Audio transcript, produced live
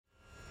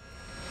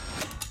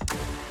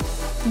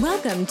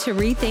Welcome to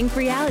Rethink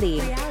Reality,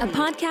 a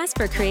podcast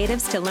for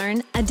creatives to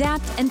learn,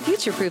 adapt, and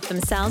future-proof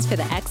themselves for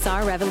the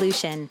XR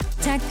revolution.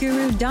 Tech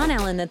guru Don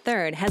Allen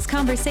III has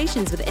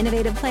conversations with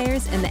innovative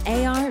players in the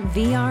AR,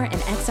 VR,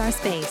 and XR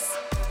space.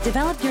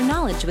 Develop your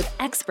knowledge with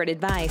expert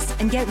advice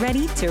and get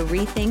ready to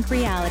rethink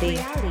reality.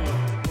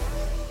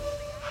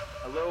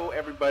 Hello,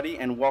 everybody,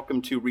 and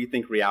welcome to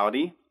Rethink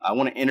Reality. I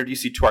want to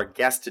introduce you to our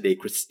guest today,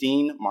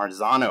 Christine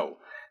Marzano.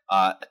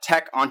 A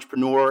tech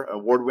entrepreneur,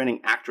 award-winning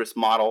actress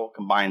model,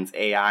 combines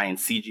AI and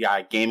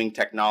CGI gaming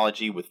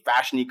technology with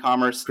fashion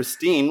e-commerce.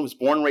 Christine was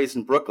born and raised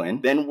in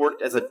Brooklyn, then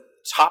worked as a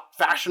top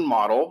fashion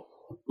model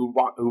who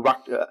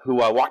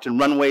walked in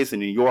runways in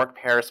New York,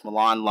 Paris,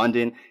 Milan,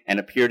 London, and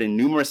appeared in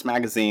numerous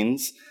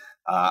magazines.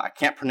 I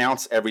can't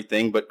pronounce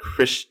everything, but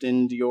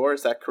Christian Dior,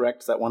 is that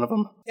correct? Is that one of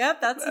them? Yep,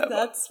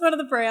 that's one of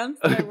the brands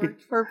that I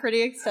worked for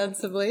pretty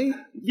extensively.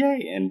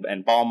 Yay,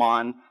 and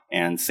Balmain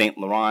and Saint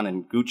Laurent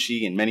and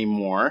Gucci and many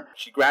more.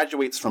 She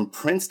graduates from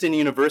Princeton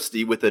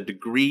University with a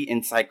degree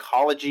in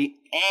psychology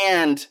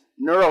and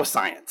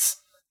neuroscience.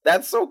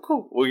 That's so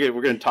cool. We're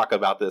going to talk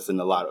about this in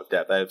a lot of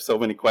depth. I have so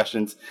many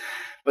questions.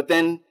 But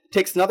then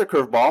takes another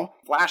curveball.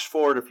 Flash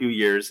forward a few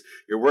years.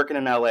 You're working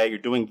in LA. You're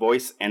doing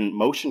voice and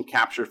motion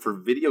capture for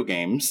video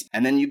games.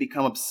 And then you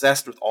become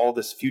obsessed with all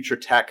this future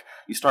tech.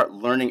 You start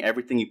learning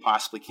everything you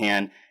possibly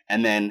can.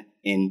 And then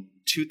in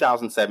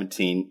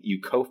 2017,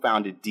 you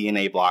co-founded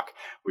DNA Block,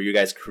 where you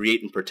guys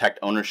create and protect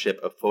ownership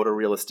of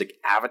photorealistic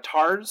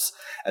avatars,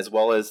 as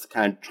well as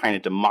kind of trying to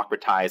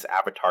democratize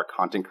avatar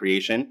content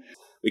creation.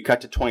 We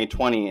cut to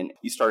 2020, and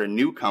you start a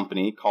new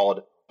company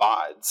called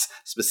Bods,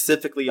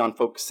 specifically on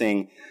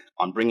focusing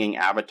on bringing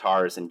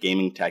avatars and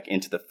gaming tech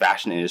into the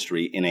fashion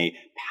industry in a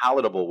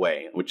palatable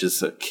way, which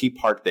is a key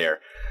part there.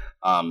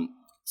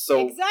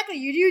 Exactly.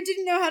 You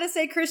didn't know how to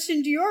say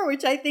Christian Dior,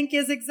 which I think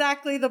is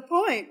exactly the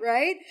point,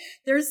 right?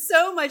 There's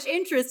so much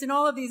interest in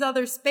all of these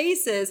other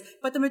spaces,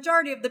 but the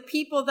majority of the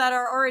people that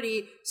are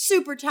already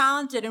super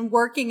talented and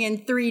working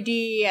in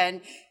 3D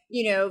and,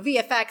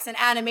 VFX and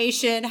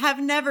animation have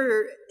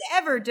never,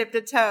 ever dipped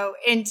a toe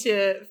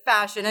into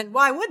fashion. And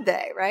why would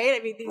they, right?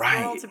 I mean, these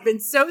worlds have been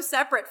so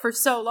separate for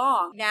so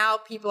long. Now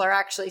people are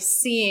actually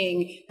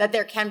seeing that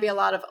there can be a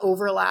lot of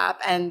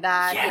overlap and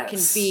that it can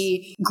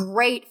be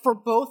great for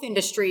both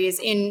industries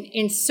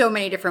in so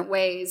many different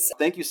ways.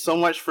 Thank you so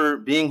much for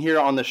being here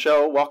on the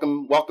show.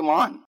 Welcome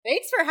on.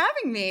 Thanks for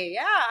having me.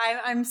 Yeah,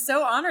 I'm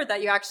so honored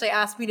that you actually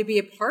asked me to be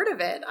a part of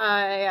it.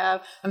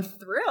 I'm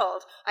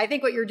thrilled. I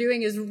think what you're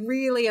doing is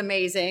really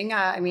amazing.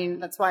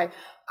 That's why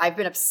I've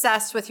been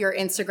obsessed with your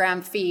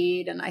Instagram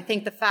feed. And I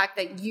think the fact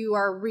that you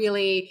are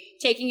really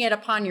taking it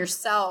upon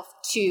yourself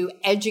to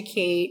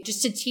educate,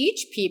 just to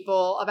teach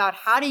people about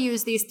how to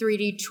use these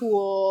 3D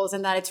tools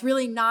and that it's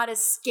really not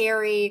as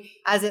scary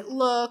as it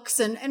looks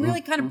and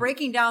really kind of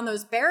breaking down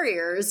those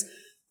barriers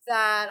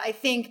that I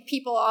think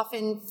people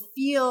often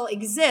feel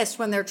exist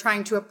when they're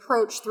trying to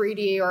approach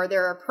 3D or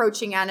they're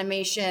approaching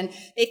animation.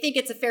 They think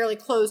it's a fairly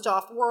closed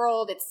off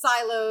world. It's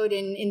siloed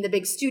in the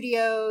big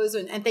studios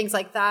and things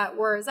like that.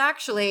 Whereas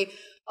actually,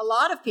 a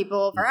lot of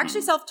people are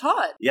actually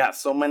self-taught. Yeah,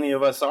 so many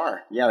of us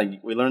are. Yeah,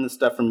 we learn this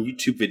stuff from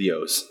YouTube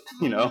videos,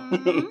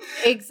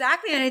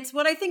 Exactly. And it's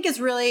what I think is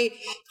really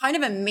kind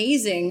of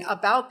amazing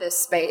about this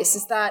space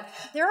is that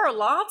there are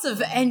lots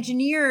of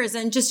engineers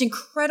and just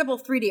incredible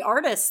 3D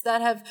artists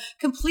that have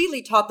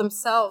completely taught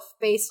themselves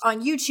based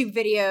on YouTube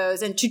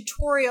videos and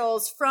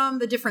tutorials from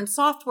the different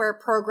software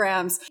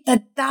programs.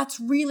 That's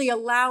really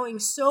allowing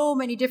so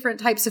many different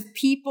types of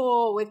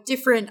people with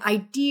different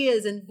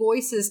ideas and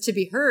voices to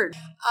be heard.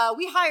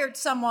 We hired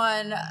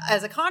someone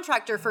as a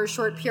contractor for a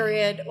short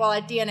period while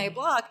at DNA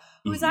Block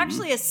who was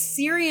actually a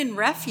Syrian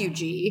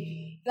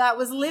refugee that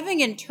was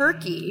living in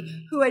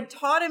Turkey who had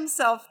taught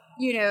himself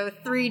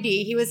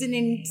 3D. He was an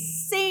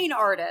insane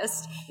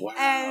artist. Wow.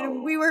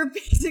 And we were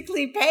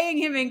basically paying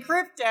him in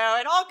crypto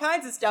and all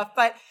kinds of stuff.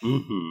 But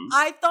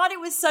I thought it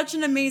was such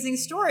an amazing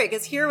story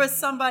because here was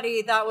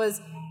somebody that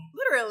was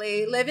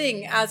literally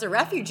living as a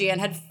refugee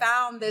and had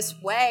found this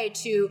way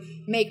to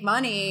make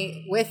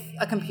money with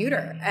a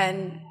computer.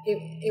 And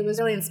it was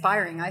really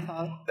inspiring, I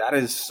thought. That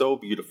is so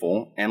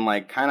beautiful and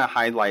kind of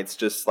highlights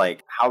just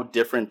how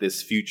different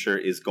this future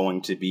is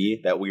going to be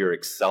that we are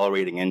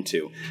accelerating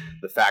into.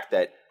 The fact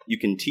that you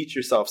can teach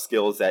yourself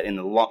skills that in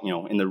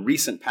the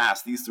recent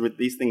past,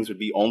 these things would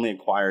be only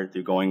acquired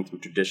through going through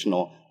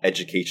traditional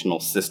educational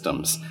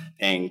systems,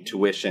 paying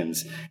tuitions.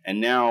 And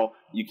now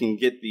you can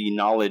get the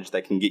knowledge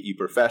that can get you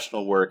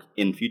professional work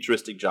in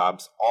futuristic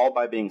jobs, all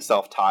by being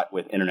self-taught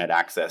with internet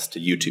access to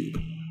YouTube.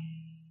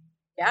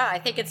 Yeah, I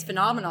think it's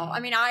phenomenal. I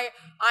mean, I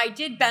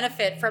did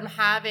benefit from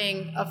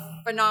having a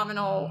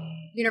phenomenal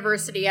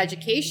university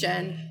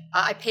education.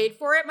 I paid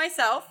for it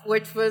myself,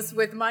 which was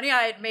with money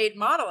I had made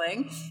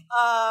modeling.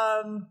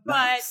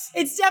 But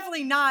it's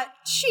definitely not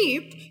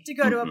cheap to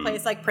go to a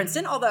place like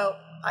Princeton, although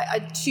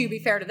to be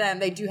fair to them,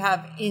 they do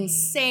have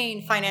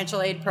insane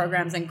financial aid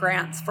programs and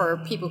grants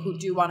for people who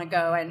do want to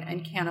go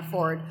and can't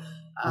afford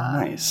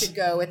to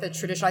go with a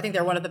traditional. I think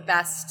they're one of the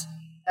best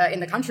in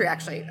the country,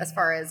 actually, as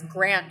far as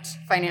grant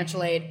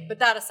financial aid. But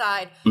that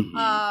aside,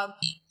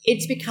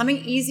 it's becoming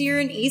easier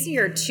and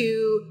easier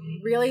to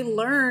really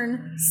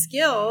learn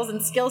skills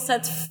and skill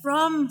sets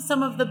from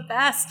some of the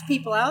best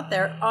people out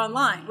there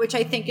online, which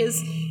I think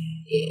is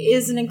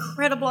an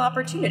incredible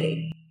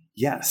opportunity.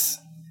 Yes.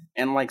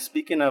 And like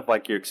speaking of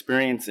like your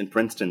experience in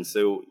Princeton,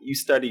 so you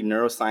studied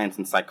neuroscience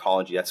and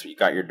psychology. That's what you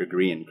got your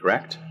degree in,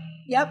 correct?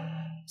 Yep.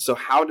 So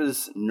how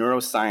does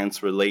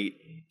neuroscience relate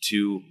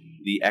to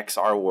the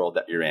XR world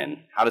that you're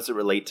in? How does it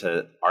relate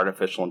to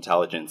artificial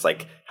intelligence?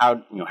 Like how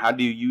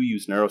do you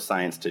use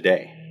neuroscience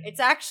today? It's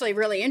actually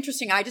really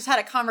interesting. I just had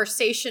a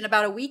conversation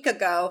about a week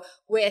ago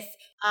with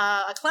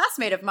a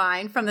classmate of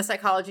mine from the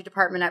psychology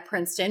department at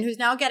Princeton, who's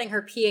now getting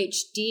her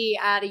PhD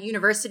at a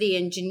university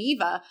in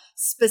Geneva,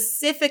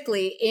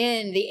 specifically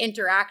in the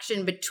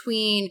interaction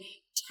between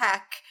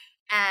tech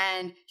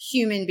and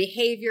human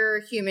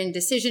behavior, human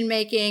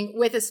decision-making,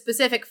 with a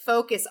specific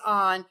focus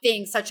on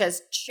things such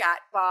as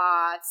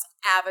chatbots,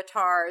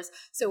 avatars.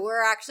 So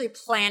we're actually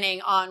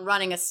planning on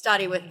running a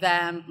study with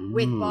them,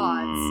 with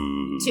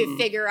bots, to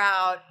figure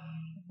out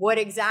what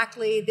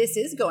exactly this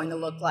is going to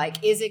look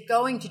like. Is it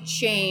going to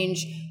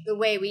change the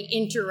way we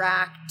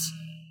interact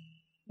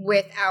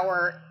with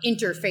our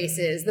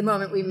interfaces the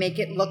moment we make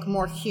it look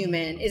more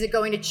human? Is it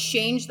going to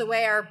change the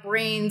way our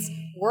brains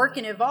work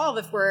and evolve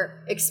if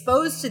we're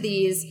exposed to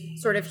these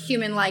sort of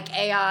human-like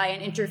AI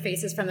and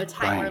interfaces from the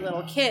time we're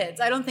little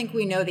kids? I don't think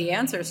we know the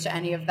answers to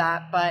any of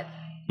that, but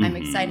I'm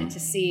excited to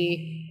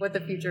see what the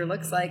future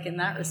looks like in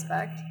that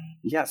respect.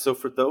 Yeah, so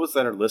for those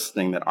that are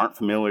listening that aren't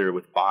familiar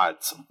with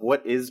BODS,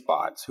 what is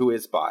BODS? Who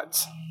is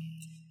BODS?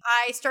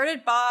 I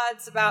started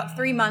BODS about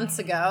 3 months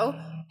ago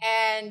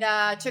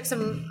and took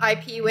some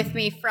IP with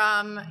me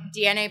from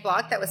DNA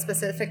Block that was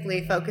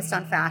specifically focused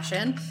on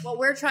fashion. What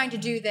we're trying to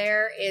do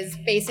there is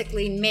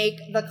basically make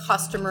the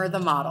customer the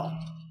model.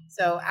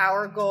 So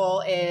our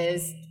goal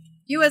is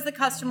you as the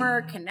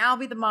customer can now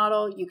be the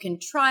model. You can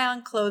try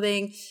on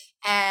clothing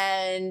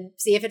and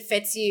see if it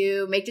fits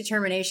you, make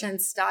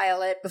determinations,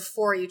 style it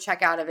before you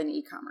check out of an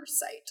e-commerce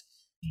site.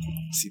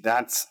 See,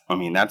 that's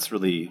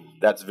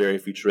very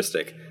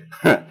futuristic.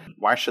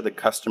 Why should the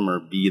customer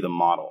be the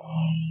model?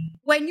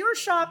 When you're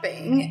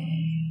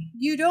shopping,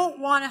 you don't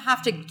want to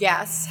have to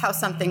guess how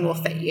something will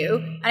fit you.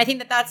 And I think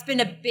that that's been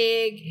a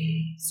big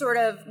sort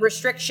of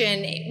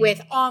restriction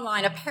with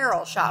online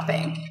apparel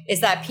shopping,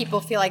 is that people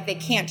feel like they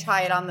can't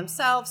try it on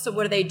themselves. So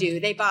what do?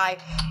 They buy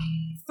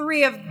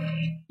 3 of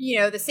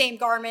the same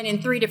garment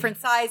in 3 different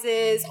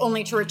sizes,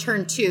 only to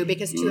return 2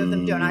 because 2 of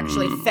them don't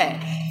actually fit.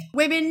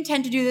 Women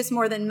tend to do this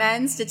more than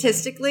men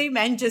statistically.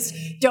 Men just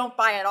don't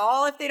buy at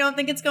all if they don't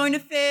think it's going to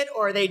fit,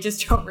 or they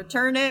just don't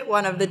return it,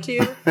 one of the two.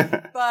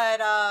 But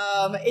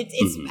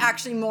it's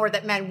actually more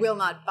that men will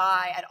not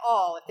buy at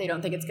all if they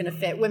don't think it's going to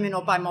fit. Women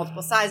will buy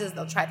multiple sizes.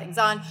 They'll try things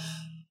on.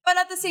 But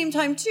at the same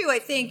time, too, I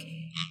think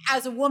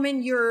as a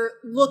woman, you're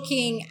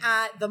looking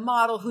at the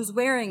model who's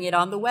wearing it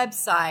on the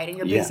website, and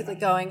you're basically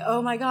going,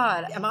 oh my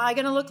God, am I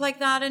going to look like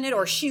that in it?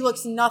 Or she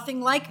looks nothing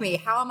like me.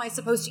 How am I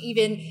supposed to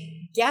even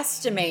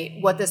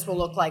guesstimate what this will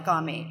look like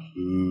on me?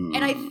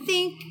 And I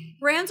think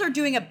brands are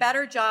doing a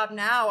better job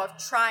now of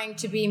trying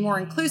to be more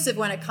inclusive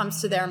when it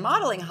comes to their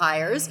modeling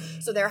hires.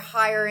 So they're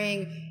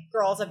hiring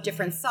girls of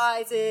different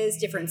sizes,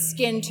 different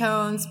skin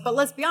tones. But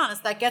let's be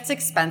honest, that gets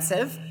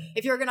expensive.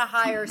 If you're going to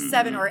hire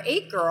 7 or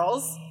 8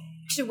 girls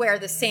to wear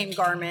the same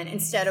garment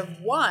instead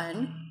of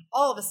 1,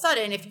 all of a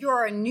sudden, if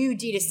you're a new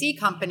D2C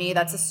company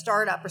that's a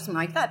startup or something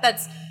like that,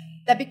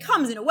 that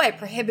becomes, in a way,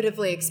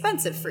 prohibitively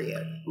expensive for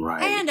you.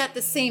 Right. And at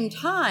the same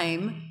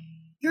time,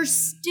 you're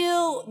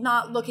still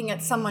not looking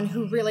at someone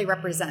who really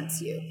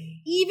represents you.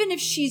 Even if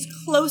she's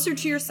closer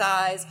to your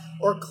size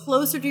or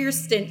closer to your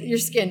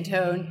skin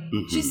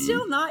tone, she's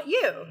still not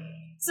you.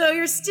 So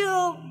you're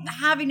still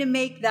having to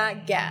make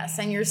that guess,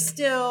 and you're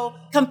still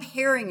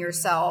comparing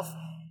yourself.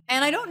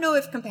 And I don't know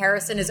if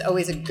comparison is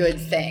always a good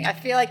thing. I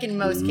feel like in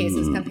most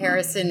cases,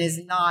 comparison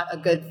is not a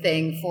good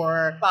thing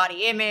for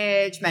body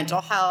image,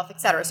 mental health,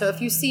 etc. So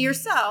if you see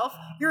yourself,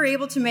 you're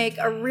able to make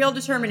a real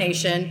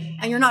determination,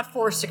 and you're not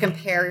forced to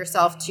compare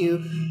yourself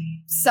to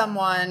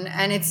someone,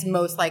 and it's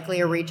most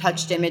likely a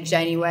retouched image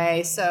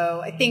anyway.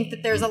 So I think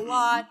that there's a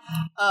lot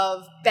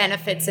of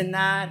benefits in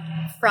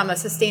that from a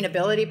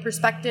sustainability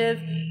perspective.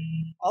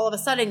 All of a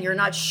sudden, you're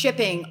not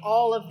shipping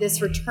all of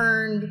this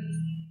returned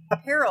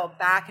apparel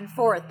back and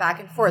forth,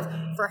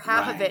 for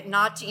half of it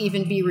not to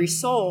even be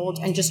resold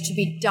and just to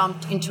be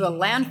dumped into a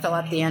landfill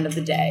at the end of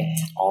the day.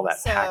 All that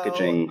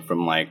packaging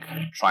from like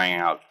trying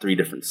out 3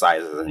 different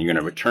sizes and you're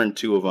going to return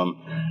 2 of them.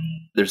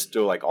 There's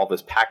still like all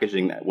this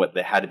packaging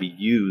that had to be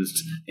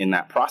used in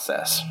that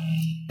process.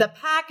 The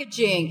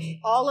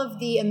packaging, all of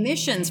the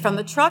emissions from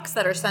the trucks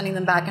that are sending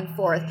them back and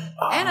forth.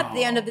 And at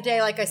the end of the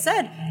day, like I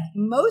said,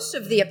 most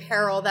of the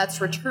apparel that's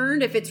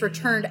returned, if it's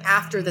returned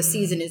after the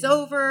season is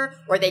over,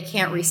 or they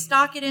can't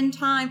restock it in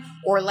time,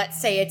 or let's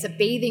say it's a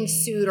bathing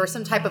suit or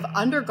some type of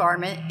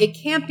undergarment, it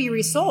can't be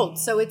resold.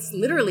 So it's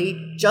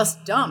literally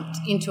just dumped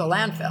into a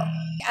landfill.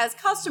 As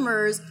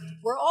customers,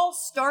 we're all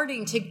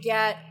starting to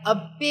get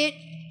a bit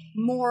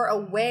more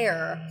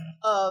aware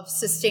of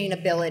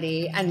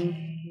sustainability and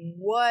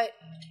what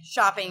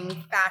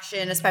shopping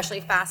fashion, especially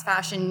fast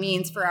fashion,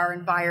 means for our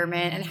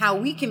environment, and how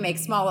we can make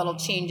small little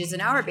changes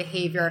in our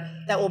behavior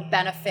that will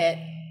benefit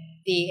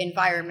the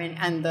environment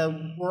and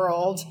the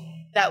world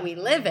that we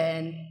live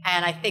in.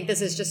 And I think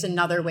this is just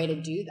another way to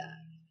do that.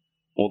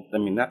 Well, I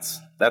mean, that's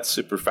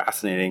super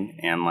fascinating.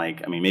 And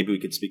maybe we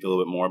could speak a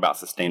little bit more about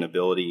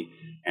sustainability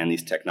and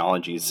these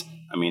technologies.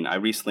 I mean, I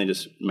recently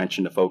just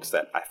mentioned to folks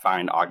that I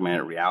find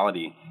augmented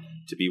reality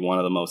to be one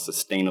of the most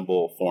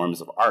sustainable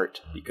forms of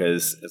art,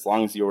 because as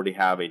long as you already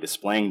have a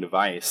displaying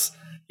device,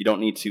 you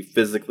don't need to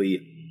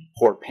physically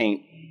pour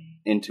paint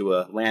into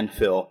a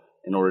landfill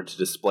in order to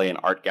display an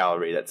art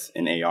gallery that's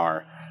in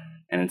AR.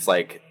 And it's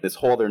like this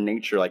whole other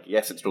nature, like,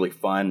 yes, it's really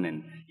fun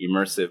and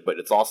immersive, but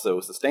it's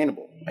also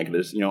sustainable. Like,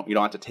 there's, you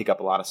don't have to take up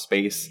a lot of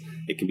space.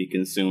 It can be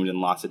consumed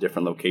in lots of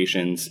different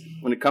locations.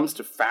 When it comes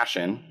to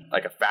fashion,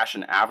 like a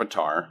fashion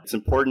avatar, it's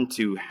important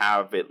to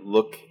have it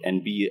look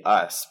and be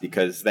us,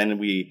 because then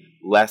we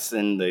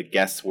lessen the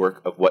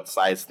guesswork of what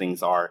size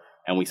things are,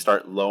 and we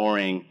start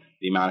lowering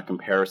the amount of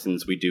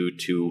comparisons we do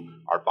to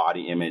our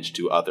body image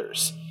to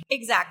others.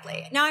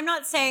 Exactly. Now, I'm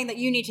not saying that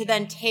you need to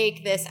then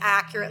take this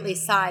accurately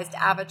sized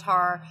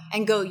avatar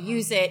and go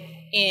use it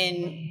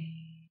in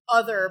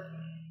other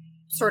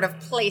sort of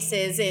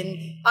places. And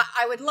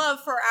I would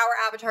love for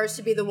our avatars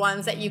to be the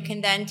ones that you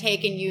can then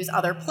take and use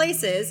other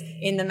places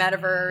in the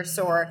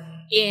metaverse or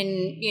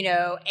in,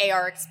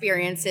 AR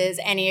experiences,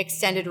 any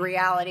extended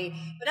reality.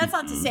 But that's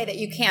not to say that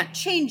you can't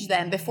change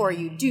them before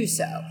you do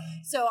so.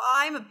 So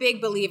I'm a big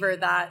believer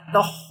that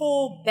the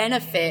whole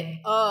benefit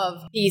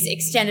of these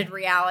extended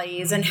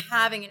realities and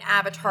having an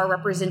avatar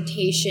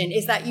representation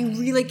is that you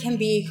really can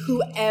be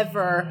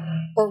whoever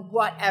or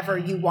whatever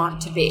you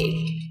want to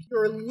be.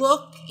 Your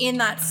look in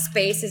that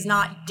space is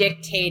not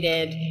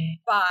dictated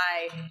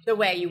by the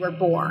way you were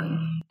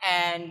born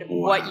and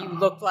what you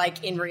look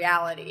like in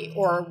reality,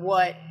 or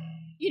what,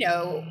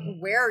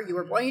 where you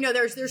were born.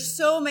 There's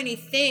so many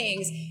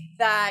things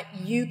that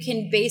you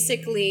can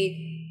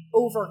basically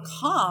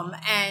overcome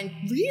and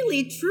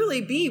really truly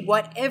be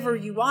whatever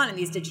you want in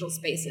these digital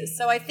spaces.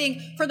 So I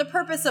think for the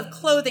purpose of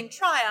clothing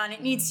try-on,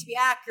 it needs to be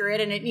accurate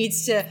and it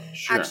needs to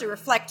actually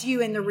reflect you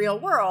in the real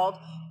world.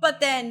 But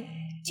then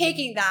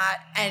taking that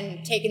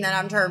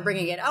avatar and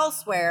bringing it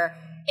elsewhere,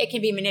 it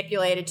can be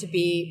manipulated to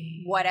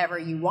be whatever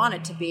you want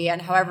it to be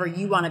and however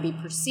you want to be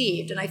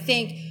perceived. And I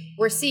think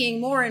we're seeing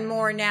more and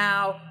more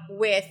now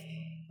with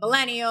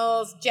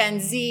millennials, Gen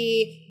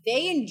Z,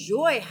 they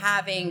enjoy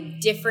having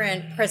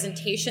different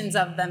presentations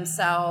of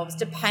themselves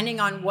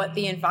depending on what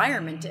the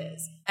environment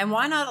is. And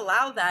why not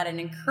allow that and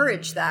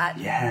encourage that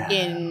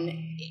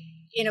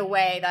in a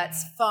way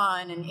that's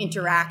fun and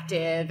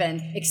interactive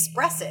and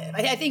expressive?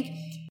 I think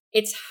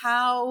it's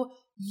how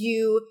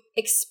you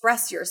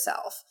express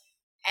yourself.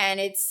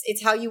 And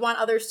it's how you want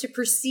others to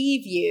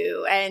perceive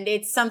you. And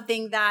it's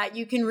something that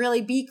you can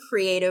really be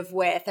creative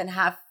with and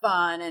have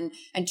fun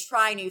and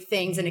try new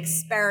things and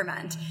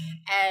experiment.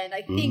 And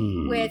I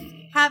think with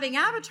having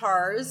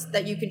avatars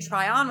that you can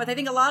try on with, I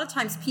think a lot of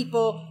times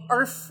people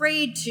are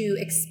afraid to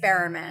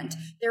experiment.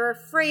 They're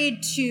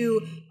afraid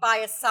to buy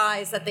a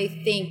size that they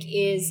think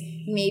is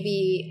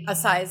maybe a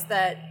size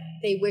that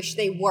they wish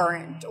they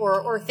weren't,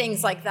 or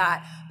things like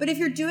that. But if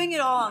you're doing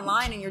it all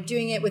online and you're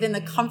doing it within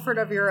the comfort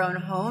of your own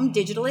home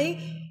digitally,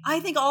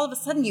 I think all of a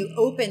sudden you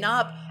open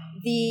up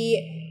the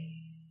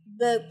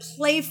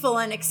playful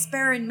and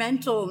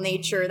experimental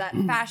nature that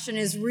fashion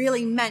is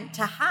really meant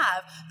to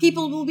have.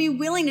 People will be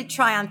willing to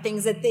try on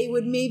things that they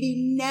would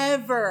maybe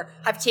never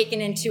have taken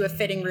into a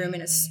fitting room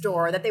in a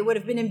store, that they would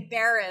have been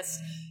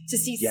embarrassed to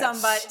see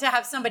to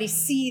have somebody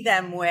see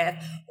them with.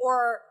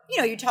 Or,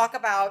 you talk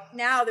about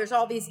now there's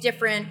all these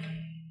different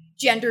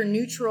gender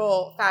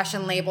neutral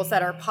fashion labels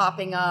that are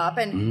popping up,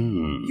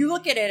 and you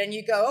look at it and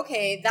you go,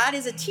 okay, that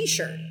is a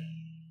t-shirt.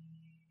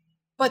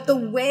 But the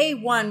way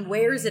one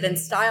wears it and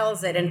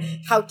styles it and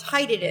how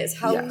tight it is,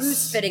 how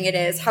loose fitting it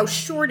is, how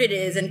short it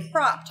is and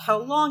cropped, how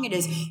long it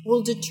is,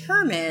 will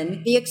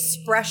determine the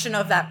expression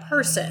of that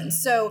person.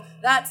 So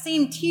that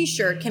same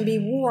t-shirt can be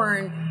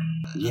worn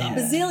a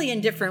bazillion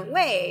different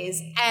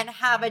ways and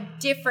have a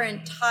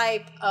different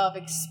type of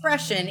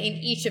expression in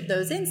each of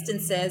those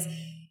instances.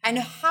 And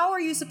how are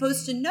you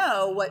supposed to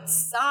know what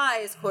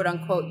size, quote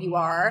unquote, you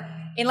are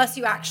unless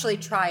you actually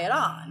try it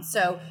on?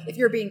 So if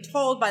you're being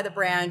told by the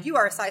brand, you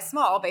are a size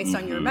small based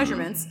on your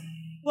measurements,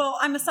 well,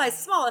 I'm a size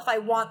small if I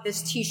want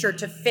this t-shirt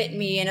to fit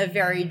me in a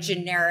very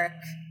generic,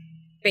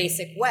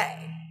 basic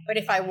way. But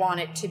if I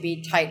want it to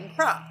be tight and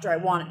cropped, or I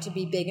want it to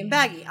be big and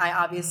baggy, I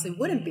obviously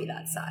wouldn't be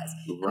that size.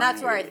 Right. And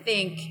that's where I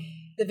think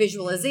the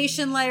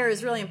visualization layer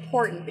is really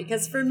important,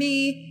 because for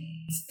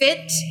me,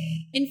 fit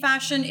in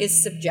fashion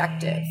is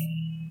subjective.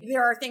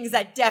 There are things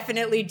that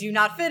definitely do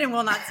not fit and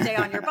will not stay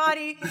on your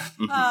body.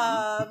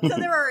 So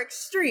there are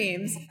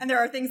extremes, and there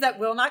are things that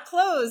will not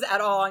close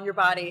at all on your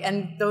body,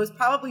 and those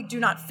probably do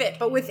not fit.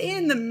 But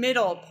within the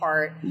middle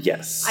part,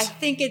 I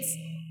think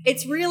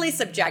it's really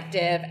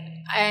subjective,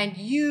 and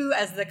you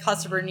as the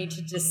customer need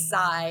to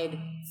decide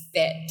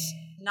fit.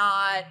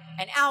 not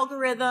an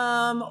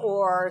algorithm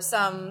or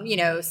some,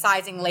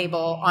 sizing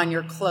label on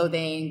your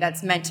clothing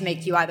that's meant to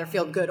make you either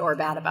feel good or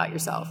bad about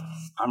yourself.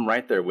 I'm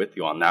right there with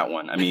you on that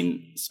one. I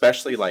mean,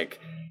 especially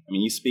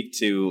you speak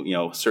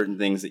to, certain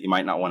things that you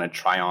might not want to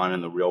try on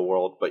in the real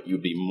world, but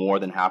you'd be more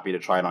than happy to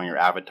try it on your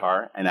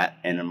avatar, and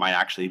it might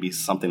actually be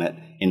something that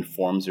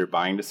informs your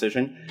buying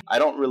decision. I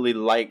don't really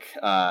like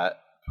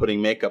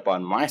putting makeup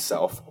on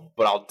myself,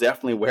 but I'll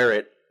definitely wear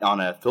it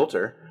on a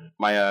filter.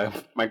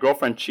 My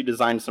girlfriend, she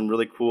designed some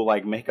really cool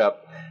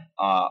makeup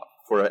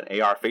for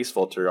an AR face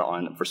filter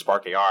for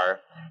Spark AR,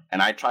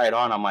 and I try it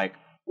on. I'm like,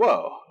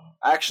 whoa.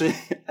 Actually,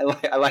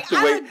 I like the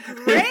way.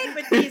 Look great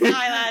with these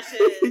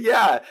eyelashes.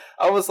 Yeah,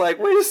 I was like,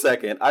 wait a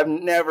second. I've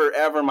never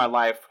ever in my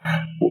life,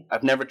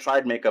 I've never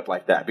tried makeup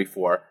like that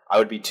before. I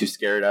would be too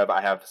scared of.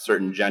 I have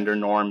certain gender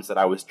norms that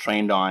I was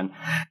trained on,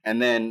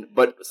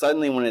 but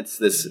suddenly when it's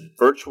this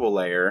virtual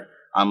layer,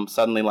 I'm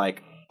suddenly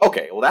like,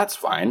 okay, well that's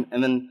fine,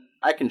 and then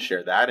I can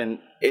share that, and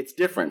it's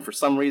different. For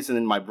some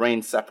reason, my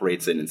brain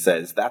separates it and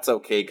says, that's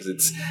okay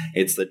because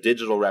it's the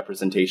digital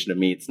representation of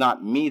me. It's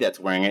not me that's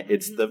wearing it.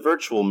 It's the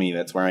virtual me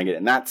that's wearing it,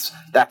 and that's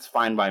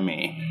fine by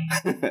me.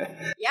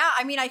 Yeah,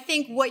 I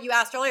think what you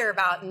asked earlier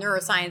about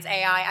neuroscience,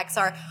 AI,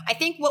 XR, I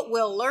think what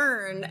we'll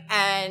learn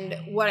and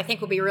what I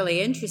think will be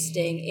really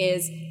interesting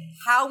is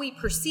how we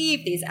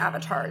perceive these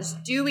avatars.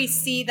 Do we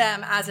see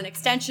them as an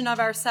extension of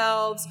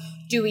ourselves?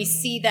 Do we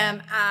see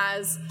them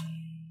as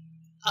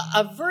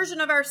a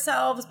version of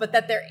ourselves, but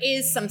that there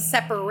is some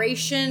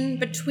separation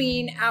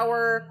between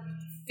our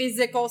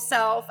physical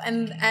self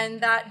and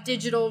that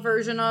digital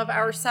version of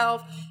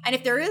ourself? And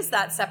if there is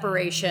that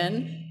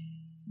separation,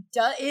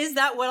 is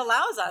that what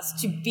allows us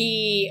to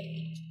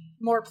be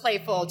more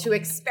playful, to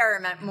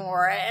experiment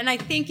more? And I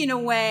think in a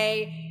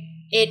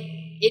way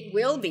it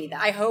will be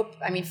that. I hope,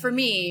 for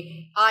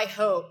me, I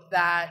hope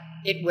that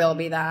it will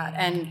be that.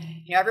 And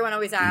everyone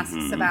always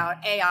asks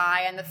about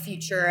AI and the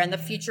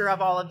future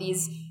of all of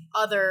these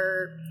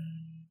other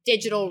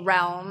digital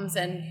realms.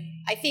 And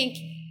I think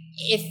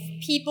if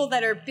people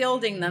that are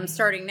building them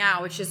starting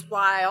now, which is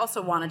why I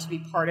also wanted to be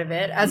part of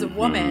it as a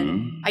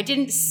woman, I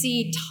didn't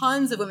see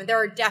tons of women.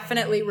 There are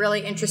definitely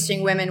really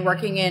interesting women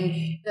working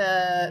in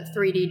the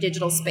 3D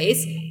digital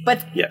space,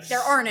 but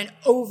there aren't an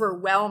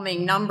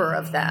overwhelming number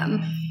of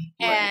them.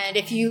 Right. And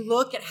if you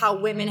look at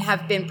how women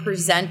have been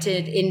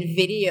presented in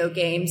video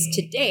games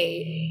to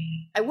date,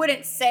 I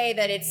wouldn't say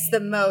that it's the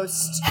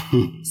most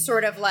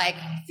sort of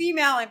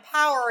female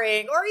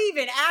empowering or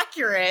even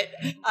accurate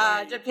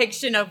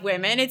depiction of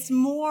women. It's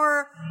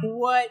more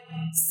what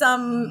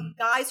some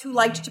guys who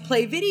liked to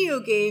play video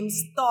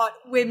games thought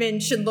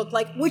women should look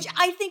like, which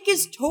I think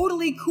is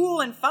totally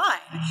cool and fine.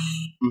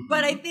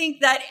 But I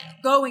think that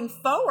going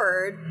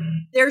forward,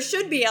 there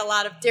should be a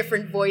lot of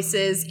different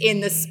voices in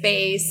the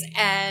space,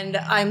 and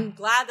I'm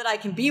glad that I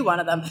can be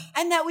one of them,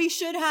 and that we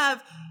should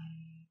have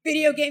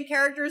video game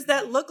characters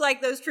that look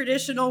like those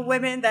traditional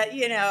women that,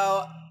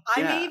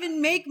 I may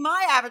even make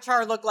my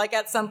avatar look like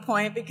at some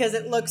point because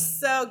it looks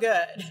so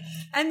good.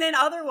 And then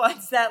other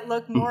ones that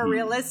look more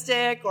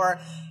realistic or,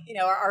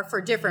 are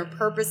for different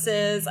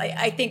purposes.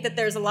 I think that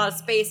there's a lot of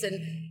space, and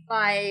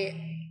my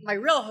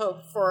real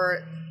hope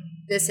for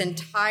this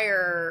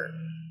entire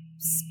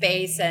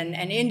space and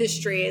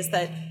industry is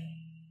that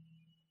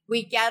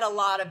we get a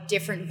lot of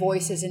different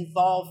voices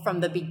involved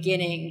from the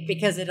beginning,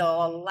 because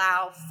it'll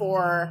allow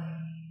for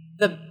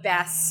the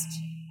best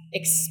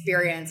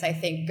experience, I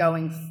think,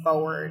 going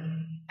forward.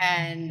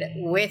 And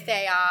with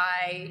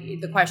AI,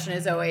 the question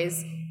is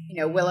always,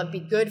 will it be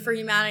good for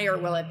humanity or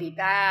will it be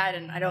bad?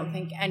 And I don't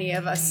think any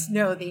of us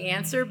know the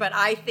answer, but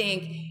I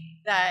think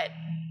that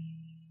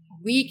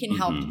we can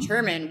help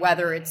determine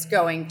whether it's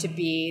going to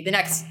be, the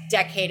next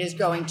decade is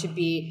going to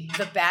be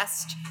the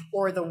best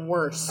or the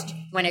worst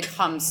when it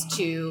comes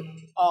to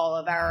all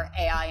of our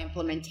AI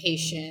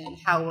implementation,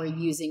 how we're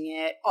using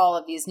it, all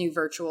of these new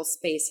virtual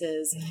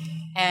spaces.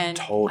 And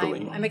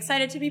totally. I'm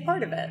excited to be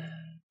part of it.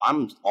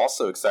 I'm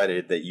also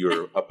excited that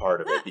you're a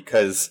part of it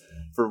because,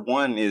 for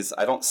one,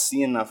 I don't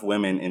see enough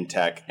women in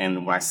tech.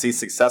 And when I see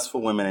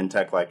successful women in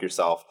tech like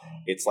yourself,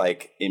 it's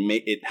like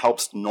it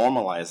helps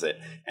normalize it.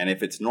 And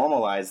if it's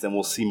normalized, then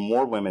we'll see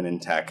more women in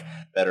tech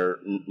that are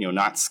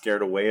not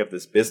scared away of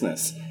this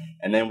business.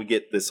 And then we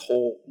get this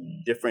whole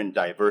different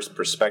diverse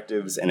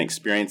perspectives and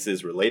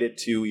experiences related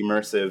to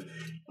immersive.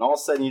 And all of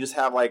a sudden you just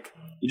have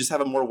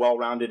a more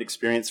well-rounded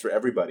experience for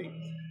everybody.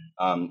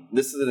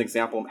 This is an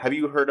example. Have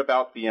you heard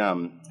about the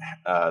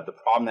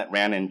problem that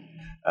ran in,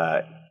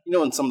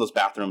 in some of those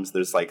bathrooms,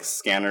 there's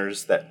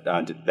scanners that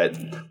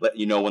let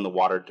you know when the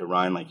water to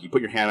run. You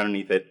put your hand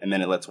underneath it and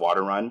then it lets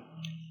water run.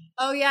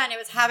 Oh, yeah, and it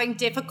was having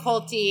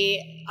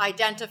difficulty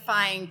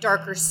identifying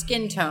darker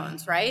skin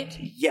tones, right?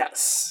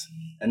 Yes.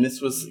 And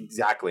this was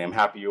I'm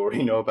happy you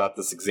already know about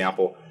this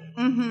example.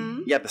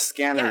 Mm-hmm. Yeah, the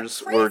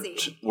scanners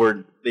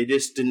were they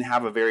just didn't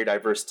have a very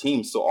diverse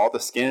team. So all the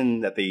skin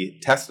that they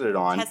tested it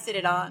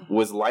on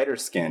was lighter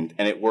skinned,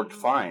 and it worked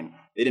fine.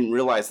 They didn't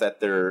realize that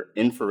their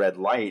infrared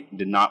light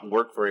did not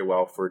work very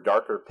well for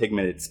darker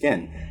pigmented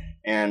skin.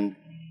 And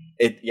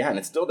And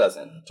it still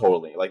doesn't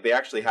totally. Like they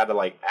actually had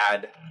to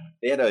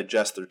they had to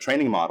adjust their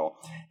training model.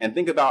 And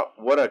think about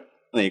what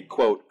a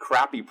quote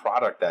crappy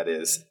product that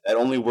is. That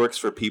only works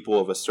for people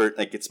of a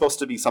certain, it's supposed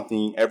to be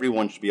something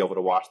everyone should be able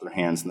to wash their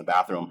hands in the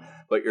bathroom,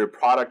 but your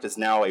product is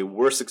now a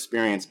worse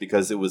experience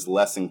because it was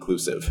less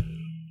inclusive.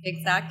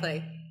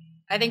 Exactly.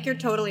 I think you're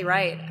totally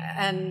right.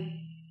 And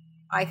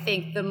I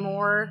think the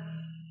more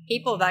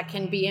people that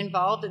can be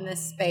involved in this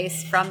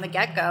space from the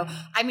get-go.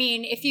 I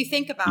mean, if you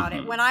think about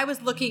it, when I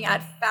was looking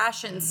at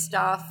fashion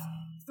stuff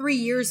 3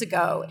 years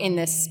ago in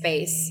this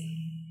space,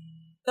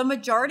 the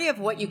majority of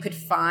what you could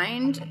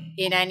find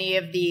in any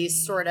of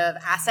these sort of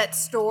asset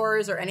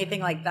stores or anything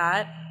like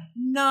that,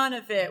 none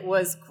of it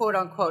was quote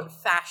unquote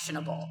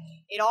fashionable.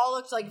 It all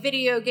looked like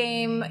video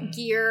game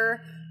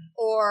gear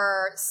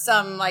or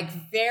some like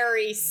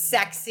very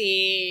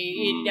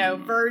sexy,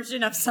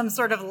 version of some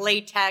sort of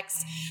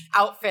latex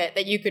outfit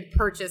that you could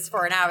purchase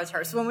for an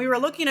avatar. So when we were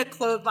looking at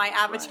Clothe My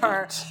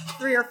Avatar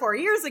 3 or 4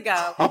 years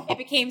ago, it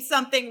became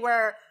something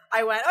where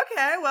I went,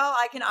 okay, well,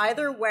 I can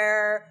either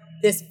wear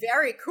this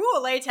very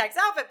cool latex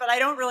outfit, but I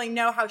don't really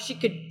know how she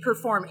could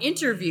perform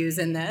interviews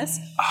in this,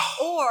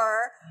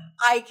 or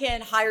I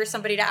can hire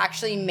somebody to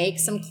actually make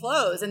some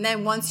clothes. And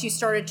then once you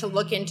started to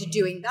look into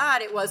doing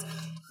that, it was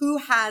who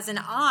has an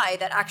eye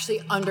that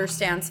actually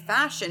understands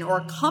fashion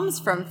or comes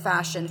from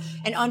fashion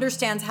and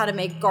understands how to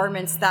make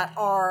garments that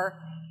are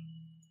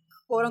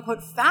quote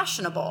unquote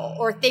fashionable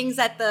or things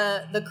that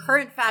the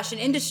current fashion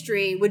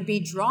industry would be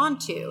drawn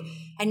to.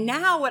 And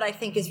now what I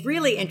think is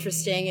really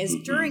interesting is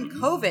during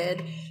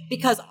COVID,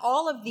 because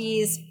all of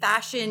these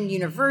fashion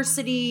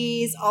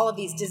universities, all of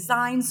these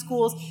design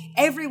schools,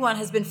 everyone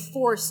has been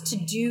forced to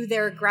do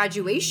their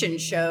graduation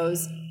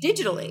shows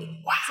digitally.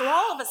 Wow. So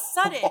all of a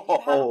sudden, you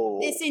have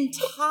this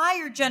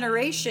entire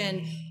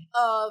generation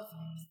of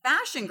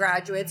fashion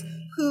graduates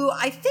who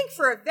I think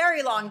for a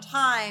very long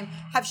time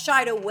have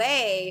shied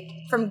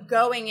away from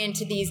going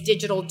into these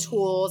digital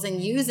tools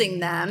and using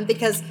them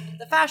because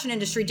the fashion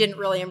industry didn't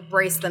really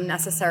embrace them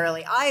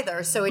necessarily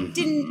either. So it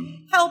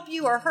didn't help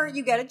you or hurt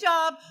you get a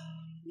job.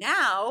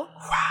 Now,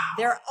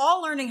 they're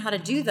all learning how to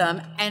do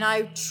them. And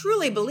I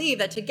truly believe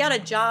that to get a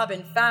job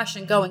in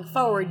fashion going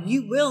forward,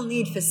 you will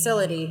need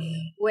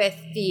facility with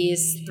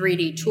these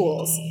 3D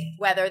tools,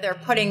 whether they're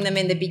putting them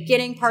in the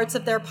beginning parts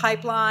of their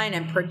pipeline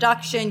and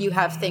production. You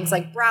have things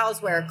like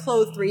Browseware,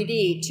 Clothe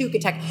 3D,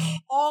 Tukatech,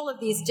 all of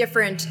these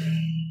different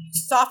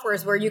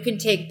softwares where you can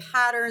take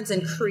patterns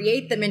and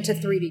create them into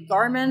 3D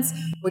garments,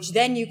 which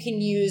then you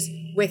can use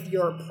with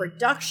your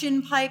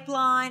production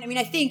pipeline. I mean,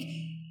 I think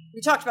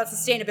we talked about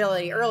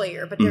sustainability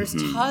earlier, but there's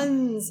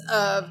tons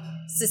of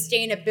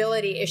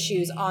sustainability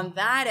issues on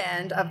that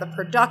end of the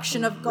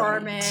production of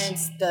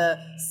garments, the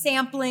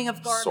sampling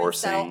of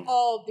garments that'll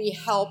all be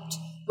helped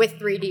with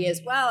 3D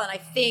as well. And I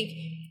think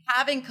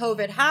having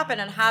COVID happen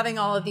and having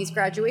all of these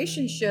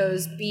graduation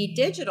shows be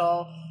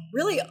digital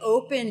really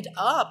opened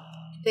up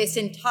this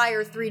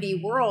entire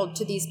 3D world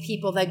to these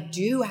people that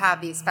do have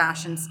these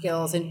fashion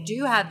skills and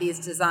do have these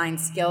design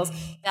skills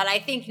that I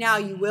think now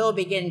you will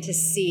begin to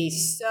see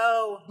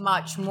so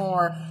much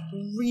more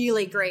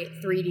really great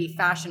 3D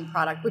fashion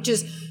product, which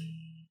is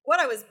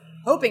what I was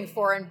hoping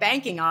for and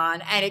banking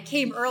on, and it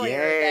came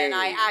earlier than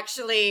I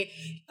actually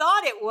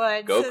thought it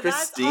would. Go so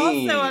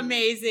Christine. That's also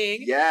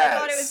amazing. Yes. I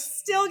thought it was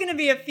still going to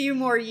be a few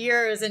more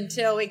years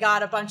until we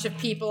got a bunch of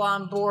people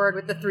on board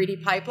with the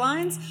 3D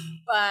pipelines.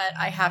 But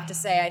I have to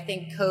say, I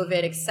think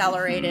COVID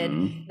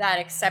accelerated that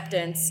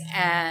acceptance,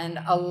 and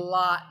a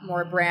lot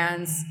more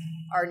brands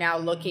are now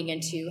looking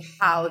into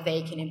how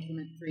they can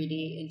implement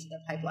 3D into their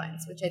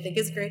pipelines, which I think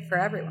is great for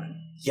everyone.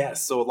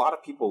 Yes, so a lot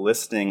of people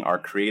listening are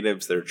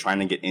creatives that are trying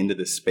to get into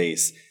this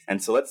space.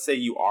 And so let's say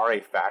you are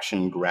a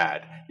fashion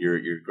grad.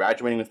 You're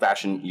graduating with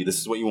fashion. This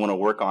is what you want to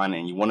work on,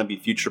 and you want to be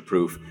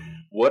future-proof.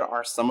 What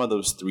are some of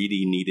those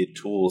 3D needed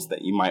tools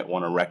that you might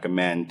want to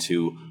recommend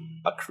to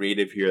a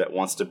creative here that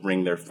wants to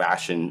bring their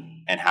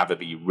fashion and have it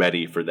be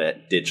ready for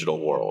that digital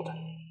world?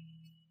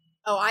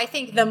 Oh, I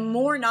think the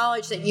more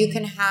knowledge that you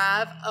can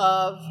have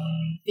of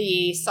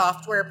the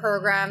software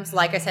programs,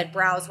 like I said,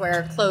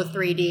 Browseware, Clothe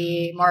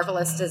 3D,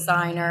 Marvelous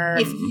Designer,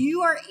 if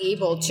you are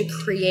able to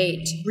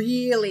create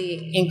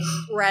really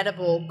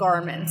incredible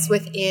garments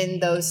within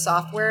those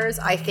softwares,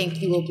 I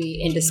think you will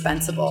be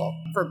indispensable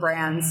for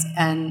brands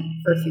and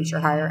for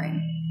future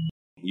hiring.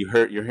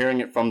 You're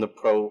hearing it from the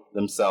pro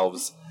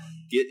themselves.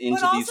 Get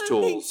into these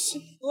tools.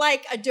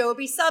 Like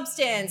Adobe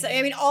Substance. I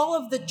mean, all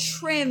of the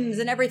trims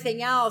and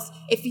everything else.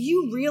 If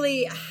you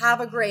really have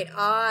a great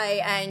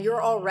eye and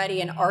you're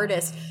already an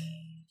artist,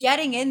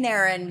 getting in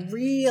there and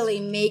really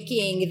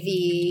making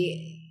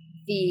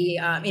the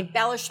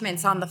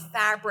embellishments on the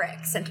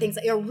fabrics and things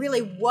are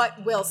really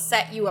what will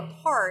set you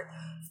apart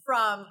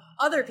from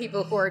other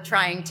people who are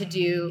trying to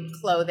do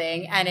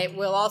clothing, and it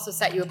will also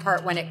set you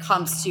apart when it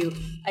comes to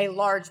a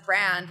large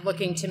brand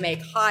looking to make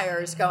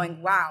hires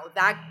going, wow,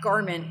 that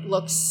garment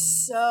looks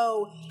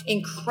so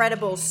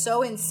incredible,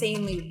 so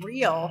insanely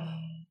real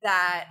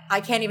that I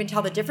can't even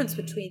tell the difference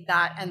between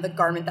that and the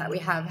garment that we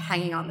have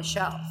hanging on the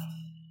shelf.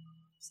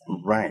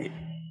 So. Right.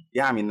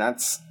 Yeah, I mean,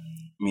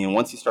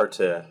 once you start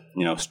to,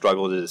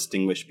 struggle to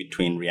distinguish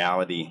between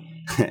reality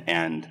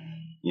and,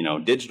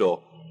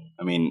 digital,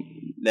 I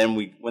mean, then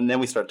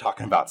we start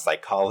talking about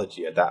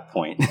psychology at that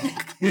point.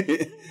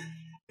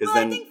 Well,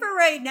 I think for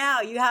right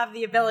now, you have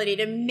the ability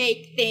to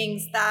make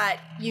things that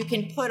you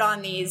can put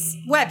on these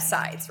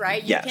websites,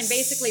 right? You can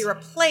basically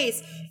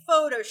replace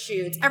photo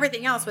shoots,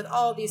 everything else with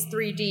all these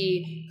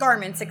 3D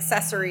garments,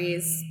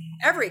 accessories,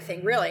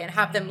 everything really, and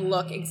have them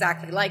look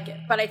exactly like it.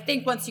 But I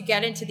think once you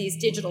get into these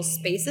digital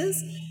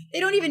spaces, they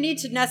don't even need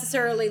to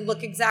necessarily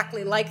look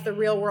exactly like the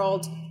real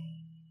world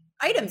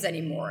items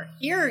anymore.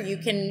 Here, you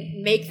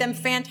can make them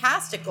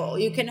fantastical.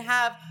 You can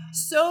have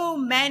so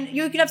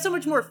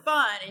much more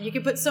fun, and you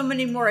can put so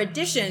many more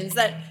additions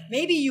that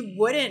maybe you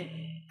wouldn't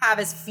have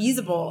as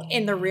feasible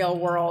in the real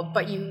world,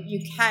 but you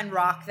can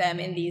rock them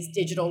in these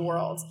digital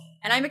worlds.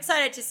 And I'm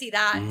excited to see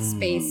that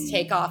space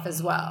take off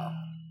as well.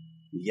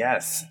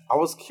 Yes. I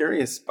was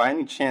curious, by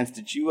any chance,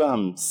 did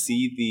you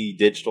see the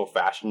digital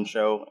fashion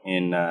show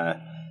in,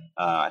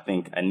 I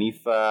think,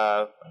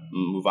 Anifa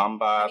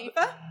Muvamba?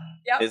 Anifa?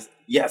 Yep.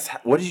 Yes.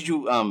 What did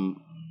you, can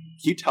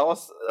you tell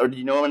us, or do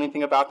you know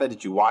anything about that?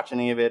 Did you watch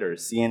any of it or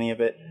see any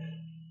of it?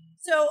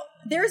 So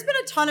there's been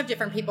a ton of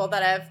different people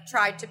that have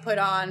tried to put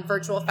on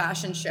virtual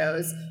fashion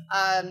shows.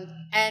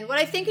 And what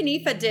I think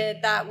Anifa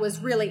did that was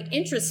really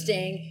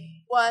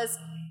interesting was,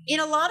 in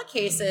a lot of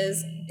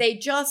cases, they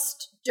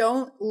just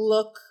don't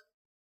look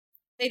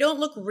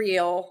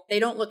real. They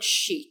don't look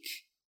chic.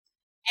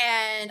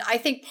 And I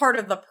think part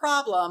of the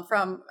problem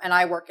and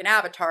I work in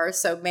avatars,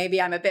 so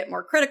maybe I'm a bit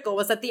more critical,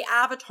 was that the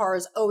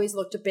avatars always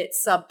looked a bit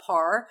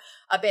subpar,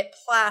 a bit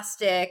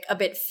plastic, a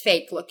bit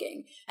fake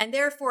looking. And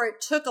therefore,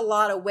 it took a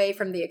lot away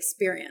from the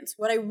experience.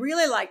 What I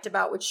really liked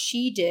about what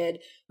she did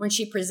when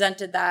she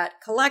presented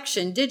that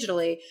collection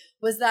digitally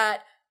was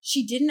that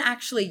she didn't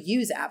actually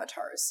use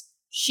avatars.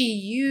 She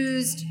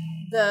used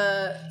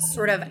the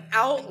sort of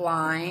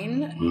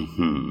outline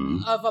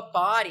of a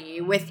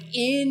body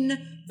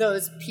within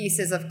those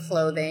pieces of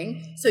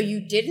clothing. So you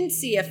didn't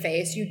see a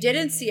face, you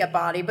didn't see a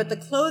body, but the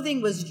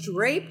clothing was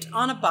draped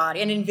on a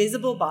body, an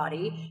invisible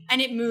body, and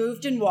it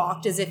moved and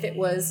walked as if it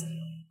was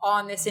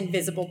on this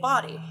invisible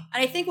body.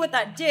 And I think what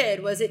that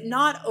did was it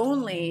not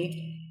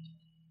only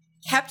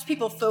kept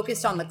people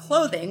focused on the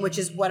clothing, which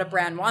is what a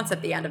brand wants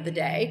at the end of the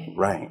day.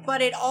 Right.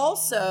 But it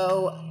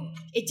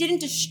didn't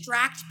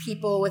distract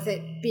people with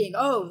it being,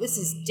 oh, this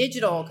is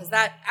digital because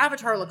that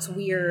avatar looks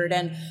weird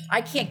and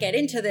I can't get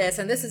into this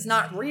and this is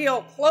not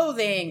real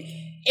clothing.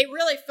 It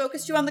really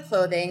focused you on the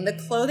clothing. The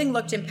clothing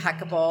looked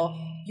impeccable.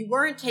 You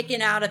weren't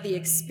taken out of the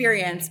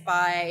experience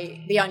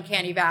by the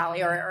uncanny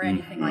valley or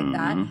anything like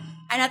that. And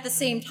at the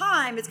same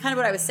time, it's kind of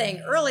what I was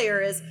saying earlier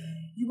is,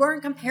 you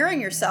weren't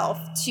comparing yourself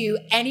to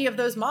any of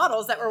those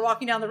models that were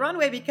walking down the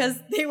runway because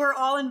they were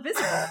all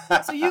invisible.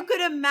 So you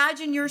could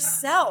imagine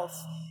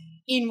yourself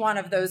in one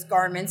of those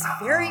garments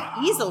very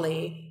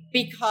easily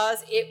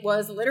because it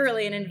was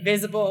literally an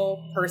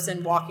invisible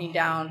person walking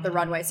down the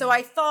runway. So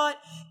I thought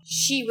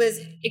she was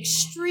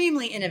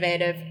extremely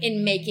innovative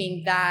in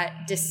making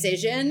that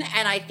decision.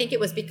 And I think it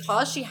was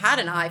because she had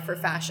an eye for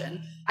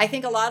fashion. I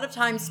think a lot of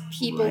times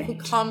people who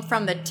come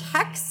from the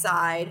tech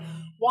side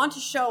want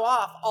to show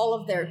off all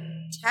of their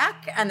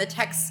tech and the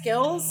tech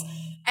skills.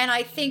 And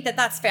I think that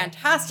that's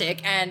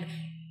fantastic. And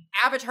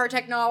avatar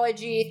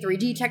technology,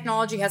 3D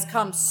technology has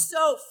come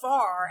so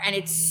far. And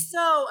it's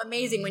so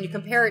amazing when you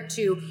compare it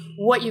to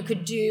what you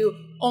could do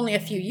only a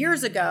few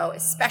years ago,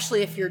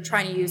 especially if you're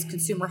trying to use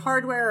consumer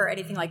hardware or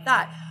anything like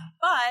that.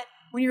 But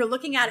when you're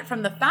looking at it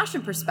from the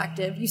fashion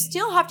perspective, you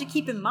still have to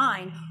keep in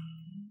mind,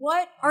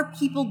 what are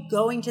people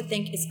going to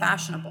think is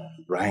fashionable?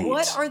 Right.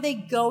 What are they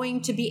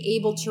going to be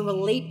able to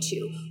relate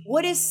to?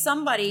 What is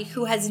somebody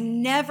who has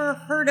never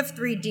heard of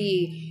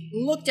 3D,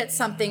 looked at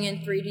something in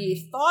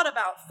 3D, thought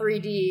about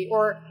 3D,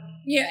 or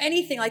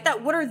anything like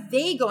that? What are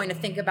they going to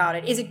think about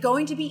it? Is it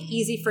going to be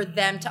easy for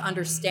them to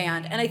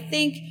understand? And I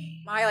think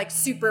my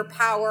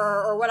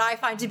superpower, or what I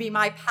find to be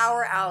my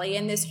power alley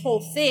in this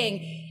whole thing,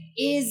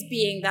 is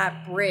being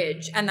that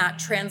bridge and that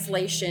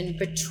translation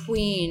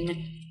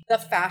between the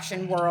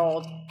fashion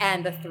world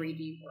and the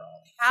 3D world.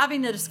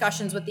 Having the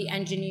discussions with the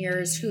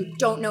engineers who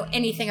don't know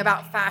anything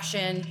about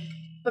fashion,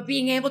 but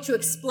being able to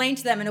explain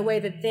to them in a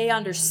way that they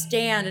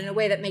understand, in a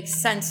way that makes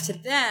sense to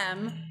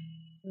them,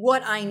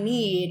 what I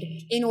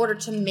need in order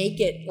to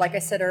make it, like I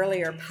said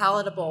earlier,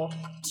 palatable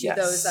to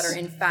those that are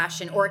in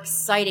fashion, or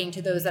exciting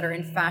to those that are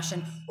in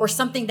fashion, or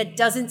something that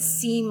doesn't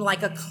seem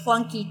like a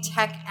clunky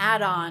tech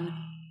add-on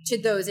to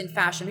those in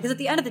fashion. Because at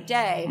the end of the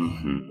day,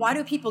 why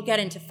do people get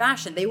into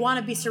fashion? They want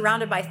to be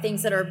surrounded by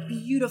things that are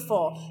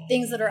beautiful,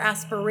 things that are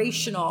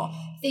aspirational,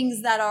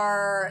 things that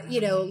are,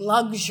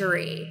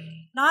 luxury,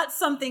 not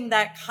something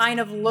that kind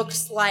of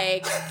looks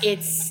like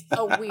it's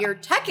a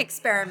weird tech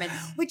experiment,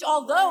 which,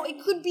 although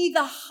it could be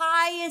the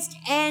highest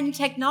end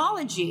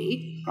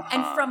technology,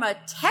 and from a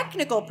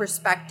technical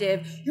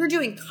perspective, you're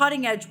doing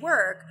cutting edge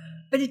work,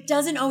 but it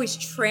doesn't always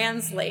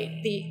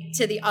translate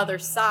to the other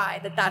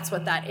side that's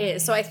what that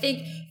is. So I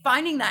think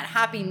finding that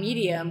happy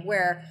medium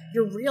where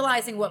you're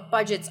realizing what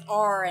budgets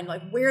are and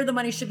like where the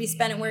money should be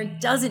spent and where it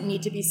doesn't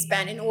need to be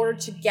spent in order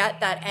to get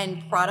that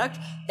end product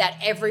that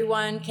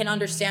everyone can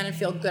understand and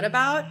feel good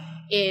about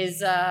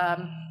is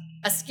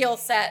a skill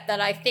set that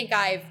I think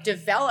I've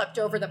developed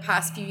over the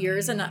past few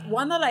years, and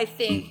one that I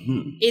think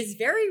is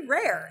very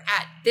rare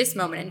at this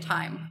moment in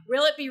time.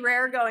 Will it be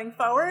rare going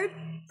forward?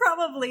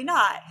 Probably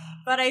not.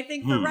 But I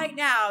think for right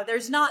now,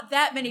 there's not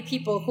that many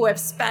people who have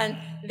spent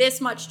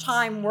this much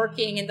time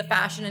working in the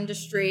fashion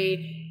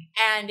industry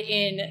and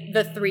in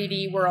the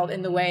 3D world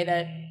in the way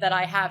that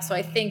I have. So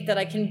I think that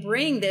I can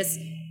bring this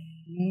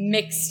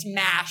mixed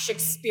mash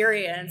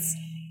experience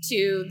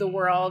to the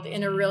world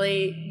in a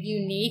really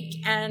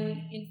unique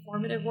and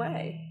informative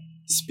way.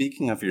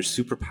 Speaking of your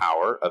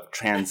superpower of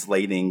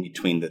translating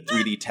between the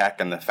 3D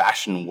tech and the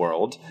fashion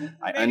world,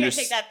 I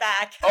take that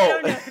back. I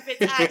don't know if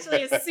it's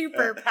actually a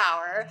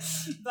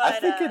superpower, but I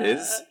think it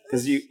is,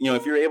 because you know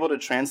if you're able to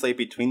translate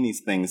between these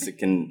things,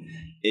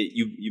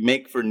 you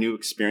make for new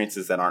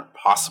experiences that aren't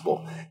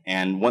possible.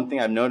 And one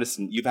thing I've noticed,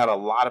 and you've had a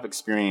lot of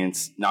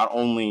experience, not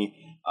only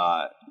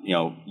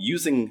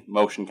using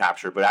motion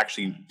capture, but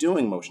actually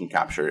doing motion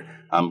capture.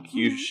 Can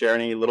you share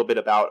a little bit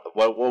about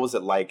what was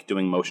it like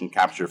doing motion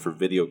capture for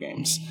video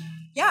games?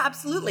 Yeah,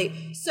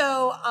 absolutely.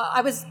 So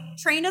I was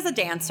trained as a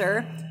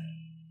dancer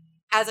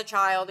as a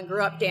child and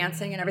grew up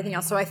dancing and everything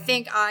else. So I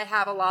think I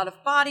have a lot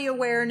of body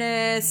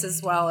awareness,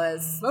 as well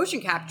as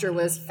motion capture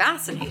was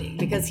fascinating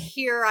because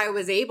here I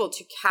was able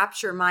to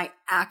capture my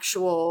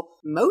actual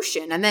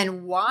motion and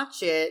then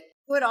watch it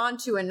put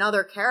onto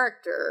another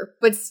character,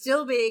 but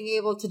still being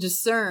able to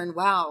discern,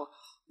 wow,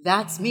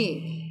 that's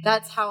me.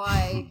 That's how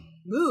I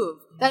move.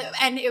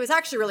 And it was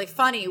actually really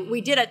funny.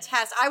 We did a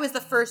test. I was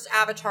the first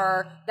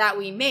avatar that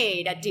we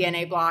made at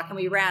DNA Block, and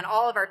we ran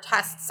all of our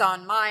tests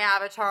on my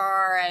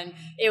avatar, and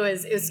it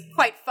was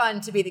quite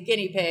fun to be the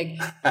guinea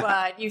pig.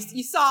 But you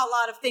saw a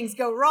lot of things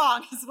go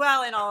wrong as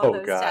well in all of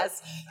those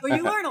tests, but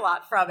you learn a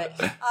lot from it.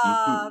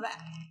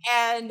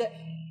 And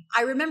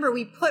I remember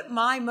we put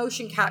my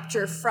motion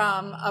capture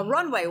from a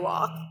runway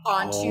walk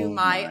onto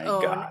my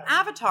own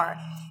avatar.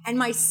 And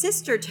my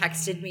sister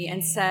texted me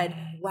and said,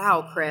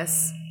 wow,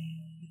 Chris,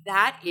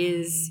 that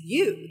is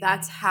you.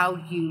 That's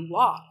how you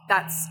walk.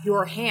 That's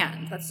your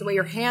hand. That's the way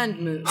your hand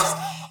moves.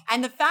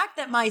 And the fact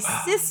that my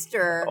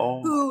sister,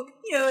 who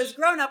has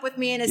grown up with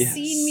me and has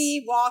seen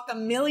me walk a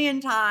million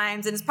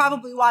times and has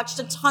probably watched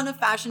a ton of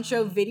fashion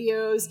show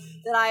videos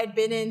that I had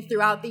been in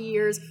throughout the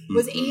years,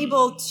 was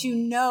able to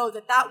know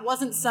that that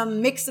wasn't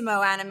some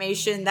Mixamo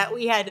animation that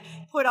we had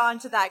put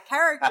onto that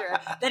character,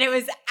 that it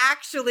was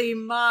actually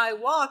my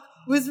walk,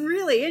 was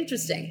really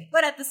interesting.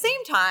 But at the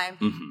same time,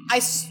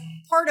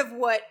 part of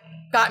what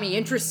got me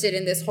interested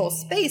in this whole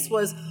space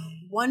was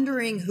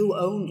wondering who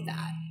owned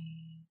that.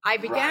 I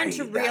began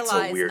to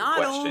realize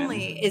not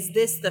only is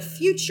this the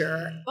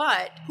future,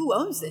 but who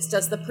owns this?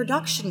 Does the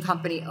production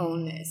company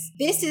own this?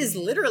 This is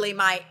literally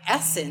my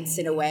essence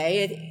in a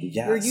way.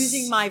 You're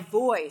using my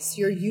voice.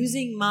 You're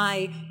using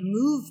my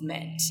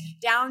movement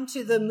down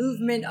to the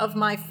movement of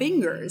my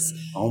fingers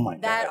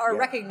that are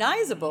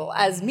recognizable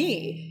as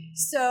me.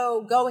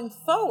 So going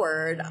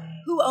forward,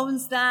 who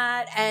owns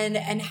that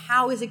and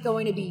how is it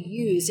going to be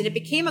used? And it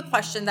became a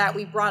question that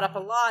we brought up a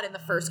lot in the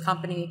first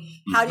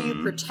company. How do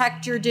you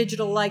protect your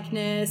digital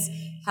likeness?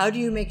 How do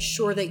you make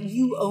sure that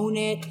you own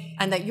it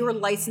and that you're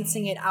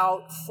licensing it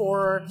out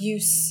for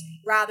use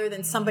rather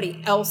than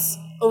somebody else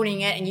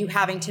owning it and you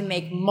having to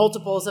make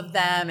multiples of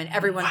them and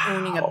everyone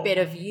owning a bit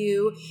of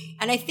you?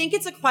 And I think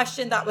it's a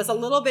question that was a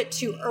little bit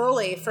too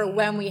early for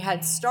when we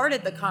had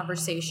started the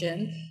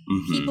conversation.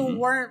 People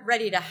weren't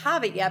ready to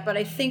have it yet, but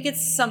I think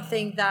it's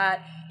something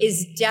that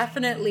is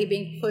definitely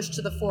being pushed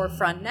to the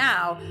forefront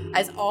now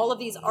as all of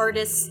these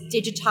artists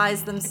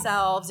digitize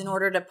themselves in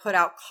order to put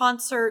out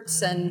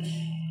concerts and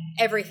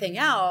everything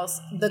else.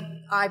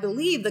 I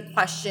believe the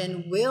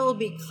question will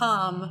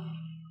become,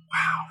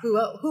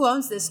 who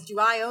owns this? Do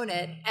I own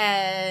it?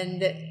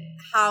 And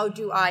how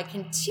do I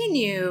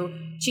continue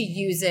to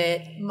use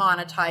it,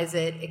 monetize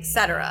it,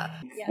 etc.?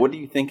 What do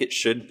you think it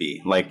should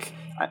be? Like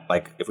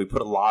if we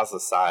put laws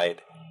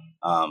aside,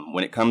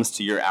 when it comes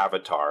to your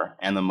avatar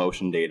and the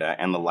motion data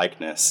and the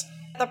likeness,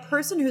 the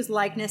person whose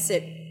likeness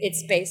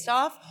it's based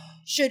off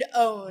should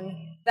own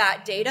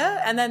that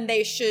data, and then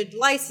they should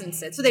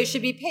license it. So they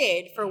should be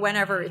paid for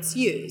whenever it's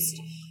used.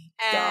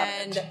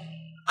 And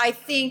I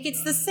think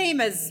it's the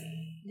same as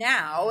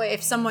now.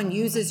 If someone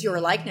uses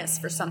your likeness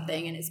for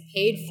something and is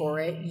paid for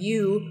it,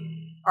 you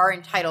are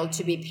entitled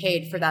to be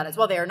paid for that as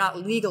well. They are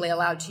not legally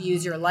allowed to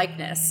use your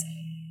likeness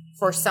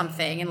for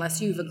something unless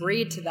you've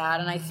agreed to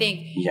that. And I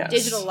think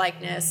digital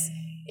likeness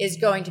is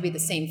going to be the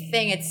same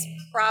thing. It's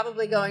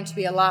probably going to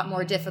be a lot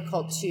more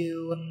difficult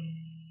to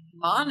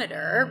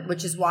monitor,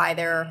 which is why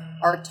there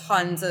are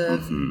tons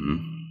of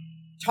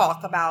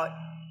talk about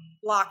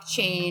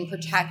blockchain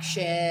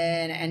protection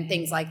and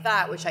things like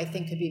that, which I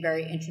think could be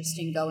very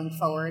interesting going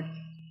forward.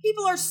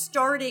 people are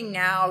starting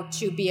now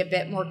to be a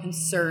bit more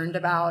concerned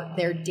about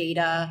their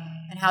data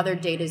and how their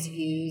data is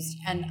used.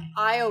 And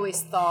I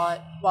always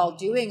thought, while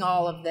doing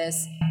all of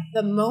this,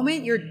 the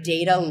moment your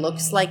data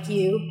looks like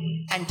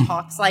you and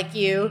talks like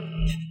you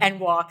and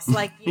walks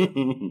like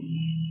you,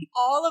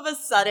 all of a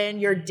sudden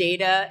your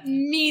data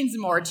means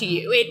more to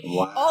you.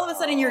 All of a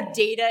sudden your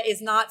data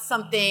is not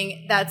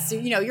something that's,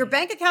 your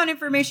bank account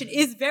information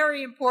is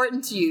very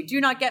important to you. Do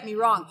not get me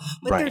wrong.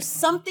 But there's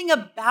something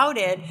about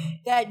it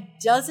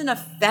that doesn't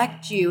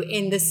affect you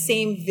in the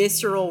same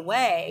visceral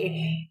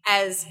way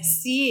as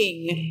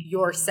seeing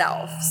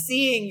yourself,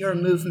 seeing your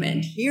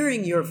movement,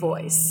 hearing your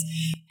voice.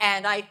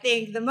 And I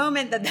think the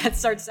moment that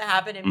starts to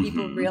happen and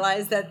people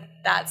realize that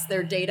that's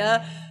their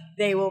data,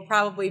 they will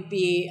probably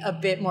be a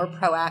bit more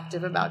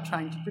proactive about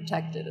trying to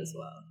protect it as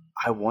well.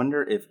 I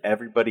wonder if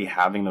everybody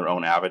having their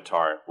own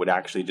avatar would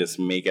actually just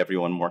make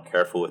everyone more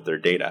careful with their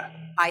data.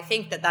 I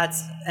think that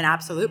that's an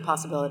absolute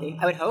possibility.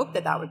 I would hope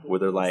that would be. Where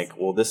they're like,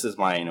 well, this is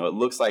my, it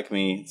looks like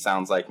me,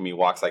 sounds like me,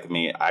 walks like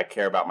me. I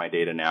care about my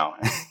data now.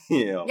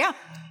 Yeah.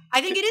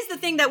 I think it is the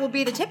thing that will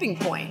be the tipping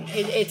point.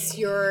 It's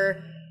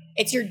your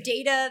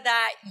data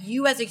that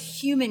you as a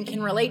human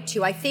can relate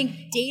to. I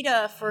think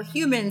data for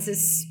humans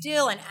is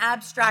still an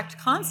abstract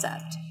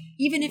concept,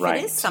 even if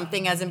it is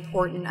something as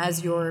important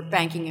as your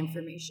banking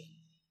information.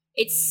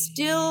 It's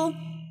still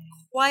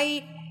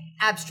quite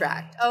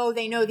abstract. Oh,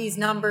 they know these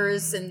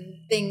numbers and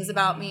things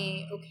about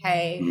me.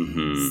 Okay.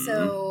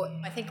 So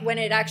I think when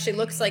it actually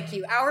looks like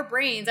you,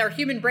 our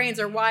human brains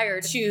are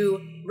wired to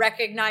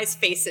recognize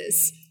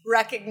faces,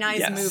 recognize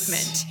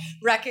movement,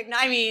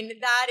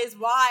 that is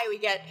why we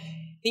get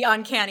the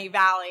uncanny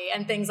valley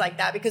and things like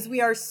that, because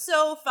we are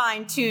so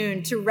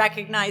fine-tuned to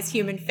recognize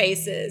human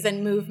faces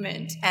and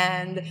movement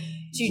and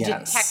to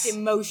detect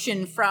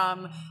emotion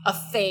from a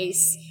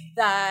face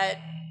that,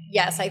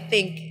 yes, I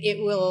think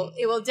it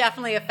will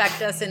definitely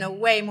affect us in a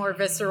way more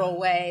visceral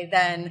way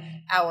than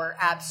our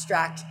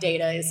abstract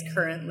data is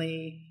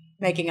currently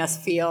making us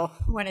feel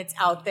when it's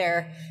out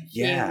there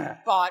being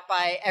bought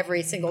by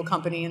every single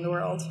company in the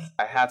world.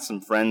 I had some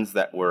friends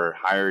that were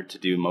hired to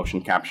do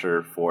motion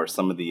capture for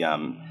some of the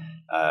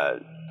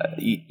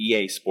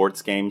EA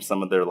sports games,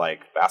 some of their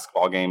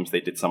basketball games.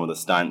 They did some of the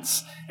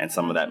stunts and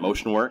some of that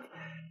motion work,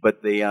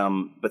 but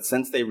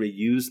since they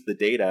reused the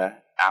data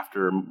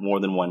after more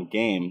than one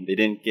game, they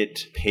didn't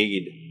get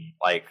paid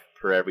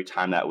per every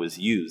time that was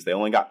used. They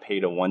only got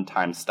paid a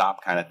one-time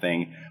stop kind of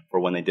thing for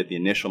when they did the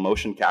initial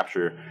motion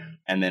capture,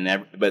 and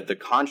then but the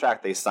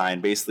contract they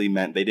signed basically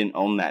meant they didn't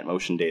own that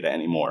motion data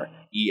anymore.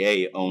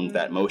 EA owned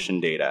that motion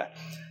data.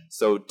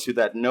 So to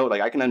that note,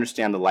 I can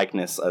understand the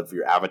likeness of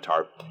your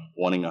avatar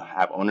wanting to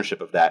have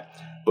ownership of that,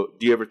 but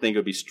do you ever think it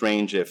would be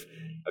strange if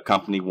a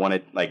company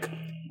wanted,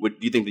 do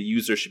you think the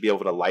user should be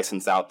able to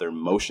license out their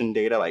motion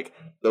data?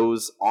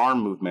 Those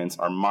arm movements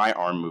are my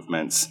arm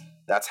movements.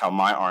 That's how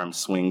my arm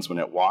swings when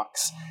it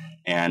walks,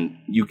 and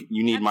you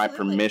need my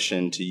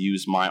permission to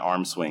use my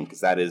arm swing,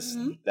 because that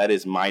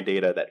is my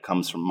data that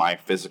comes from my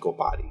physical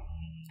body.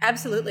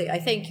 Absolutely. I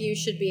think you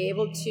should be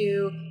able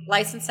to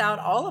license out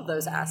all of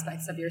those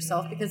aspects of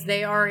yourself, because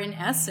they are, in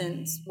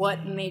essence,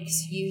 what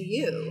makes you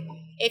you.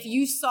 If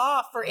you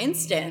saw, for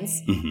instance,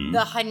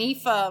 the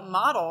Hanifa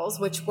models,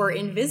 which were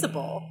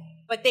invisible,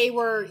 but they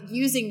were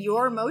using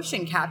your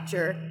motion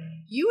capture,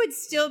 you would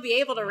still be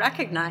able to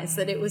recognize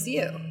that it was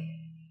you.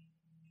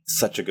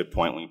 Such a good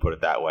point when you put it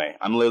that way.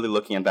 I'm literally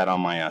looking at that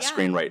on my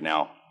screen right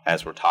now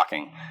as we're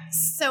talking.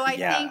 So I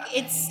think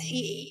it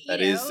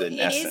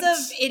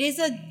is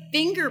a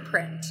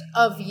fingerprint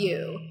of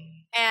you,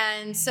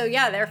 and so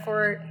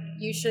therefore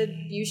you should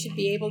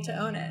be able to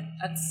own it.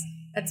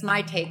 That's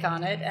my take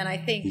on it, and I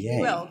think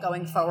you will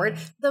going forward.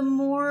 The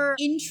more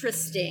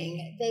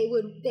interesting they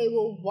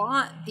will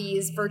want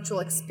these virtual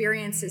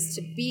experiences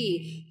to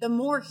be, the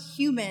more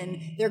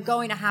human they're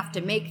going to have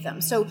to make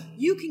them. So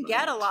you can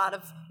get a lot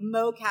of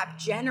mocap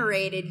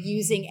generated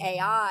using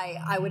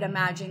AI, I would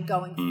imagine,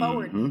 going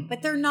forward,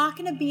 but they're not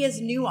going to be as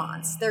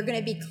nuanced. They're going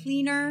to be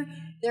cleaner.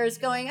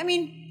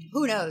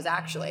 Who knows,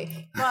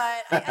 actually?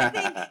 But I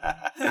think,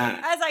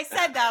 as I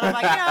said that, I'm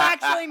like,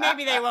 actually,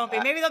 maybe they won't be.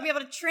 Maybe they'll be able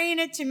to train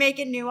it to make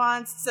it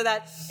nuanced so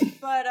that,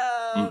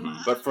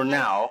 but for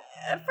now,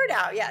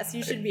 yes,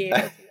 you should be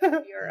able to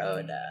do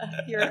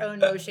your own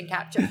motion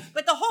capture.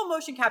 But the whole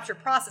motion capture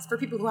process, for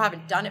people who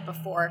haven't done it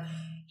before,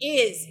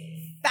 is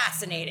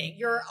fascinating.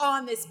 You're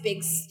on this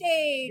big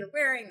stage, you're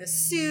wearing the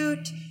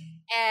suit,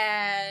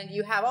 and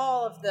you have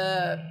all of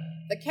the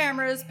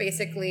cameras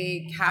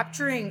basically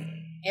capturing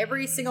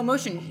every single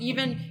motion.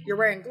 Even you're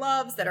wearing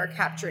gloves that are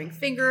capturing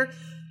finger.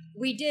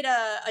 We did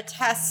a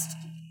test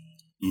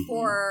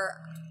for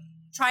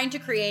trying to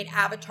create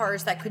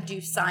avatars that could do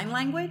sign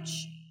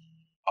language.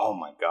 Oh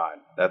my God,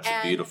 that's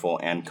beautiful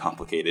and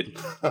complicated.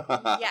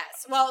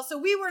 Yes. Well, so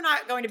we were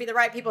not going to be the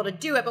right people to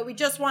do it, but we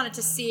just wanted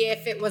to see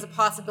if it was a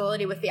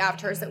possibility with the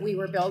avatars that we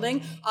were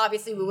building.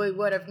 Obviously, we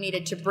would have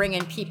needed to bring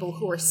in people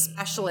who are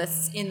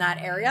specialists in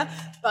that area.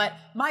 But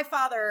my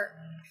father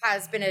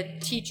has been a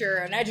teacher,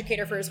 an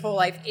educator for his whole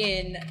life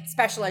in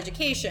special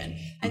education.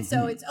 And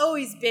so it's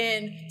always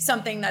been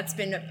something that's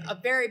been a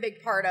very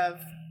big part of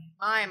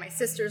my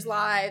sister's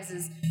lives,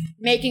 is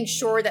making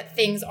sure that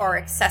things are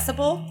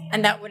accessible,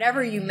 and that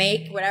whatever you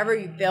make, whatever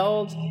you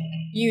build,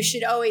 you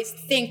should always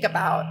think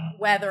about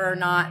whether or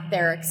not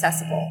they're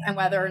accessible, and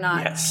whether or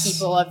not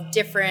people of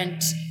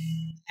different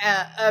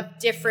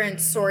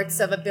sorts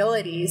of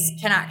abilities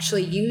can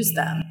actually use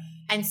them.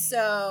 And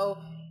so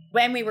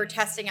when we were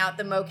testing out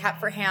the mocap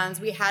for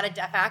hands, we had a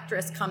deaf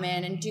actress come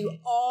in and do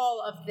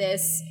all of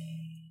this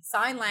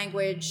sign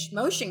language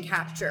motion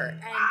capture.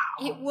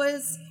 And it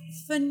was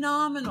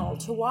phenomenal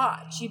to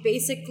watch. You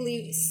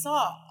basically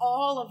saw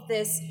all of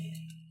this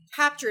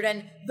captured,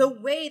 and the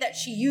way that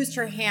she used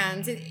her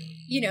hands,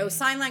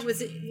 sign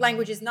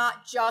language is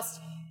not just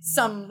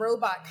some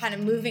robot kind of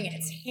moving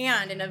its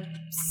hand in a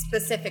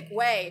specific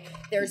way.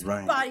 There's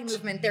body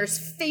movement, there's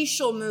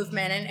facial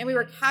movement, and we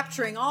were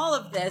capturing all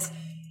of this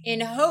in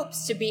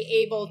hopes to be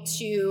able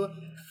to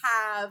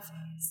have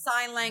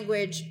sign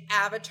language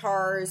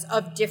avatars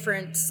of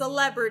different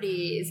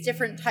celebrities,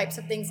 different types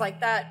of things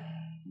like that,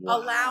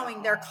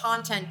 allowing their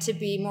content to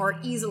be more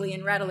easily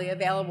and readily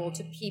available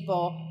to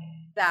people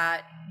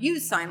that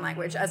use sign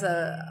language as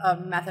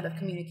a method of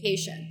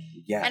communication.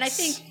 Yes. And I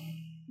think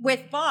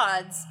with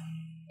VODs,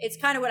 it's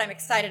kind of what I'm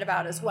excited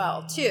about as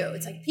well, too.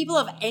 It's like people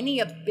of any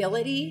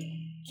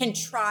ability can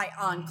try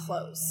on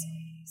close.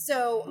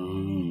 So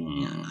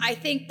I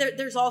think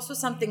there's also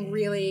something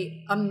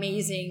really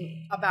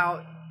amazing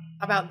about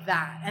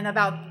that, and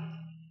about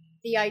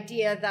the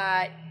idea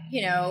that,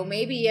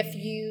 maybe if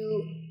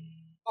you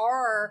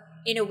are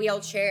in a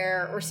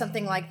wheelchair or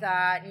something like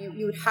that,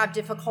 you would have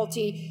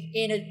difficulty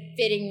in a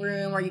fitting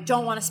room, or you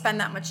don't want to spend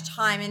that much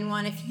time in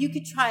one. If you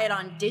could try it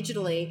on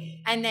digitally,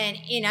 and then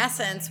in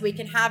essence, we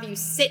can have you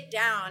sit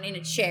down in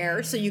a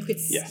chair, so you could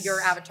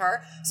your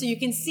avatar, so you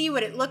can see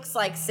what it looks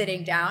like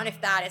sitting down, if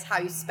that is how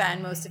you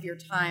spend most of your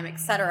time,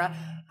 etc.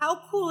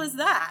 How cool is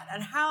that?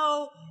 And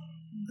how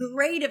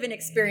great of an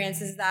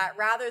experience is that,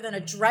 rather than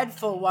a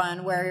dreadful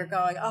one where you're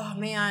going, oh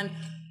man,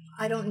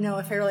 I don't know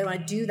if I really want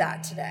to do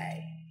that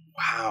today.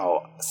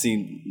 Wow.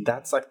 See,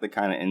 that's like the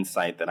kind of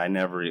insight that I've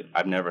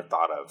never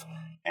thought of,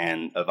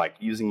 and of like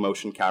using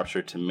motion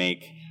capture to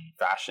make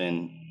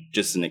fashion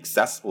just an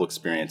accessible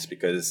experience,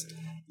 because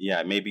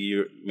maybe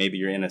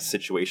you're in a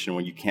situation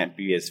where you can't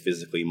be as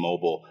physically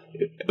mobile,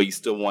 but you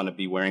still want to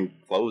be wearing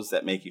clothes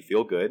that make you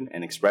feel good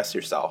and express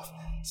yourself.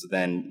 So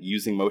then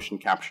using motion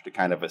capture to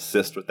kind of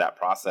assist with that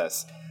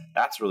process,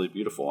 that's really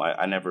beautiful.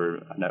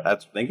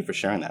 Thank you for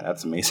sharing that.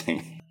 That's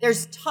amazing.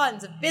 There's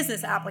tons of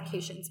business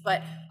applications,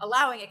 but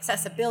allowing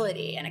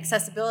accessibility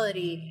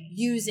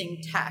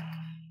using tech,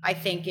 I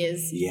think,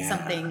 is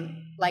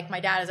something, like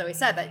my dad has always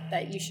said,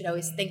 that you should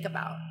always think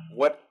about.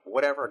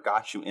 Whatever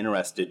got you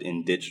interested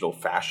in digital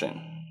fashion?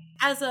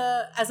 As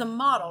a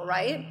model,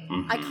 right?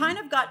 Mm-hmm. I kind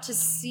of got to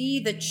see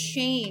the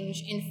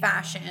change in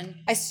fashion.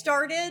 I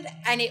started,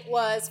 and it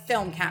was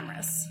film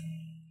cameras.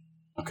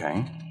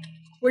 Okay.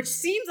 Which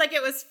seems like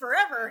it was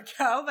forever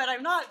ago, but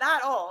I'm not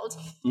that old.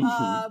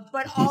 Mm-hmm.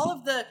 But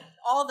all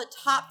the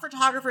top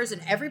photographers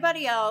and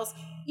everybody else,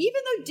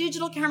 even though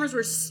digital cameras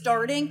were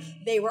starting,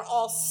 they were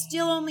all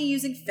still only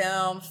using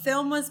film.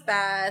 Film was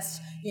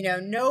best.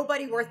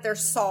 Nobody worth their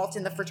salt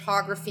in the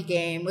photography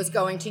game was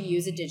going to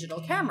use a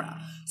digital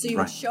camera. So you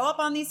would show up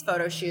on these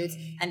photo shoots,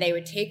 and they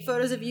would take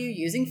photos of you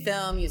using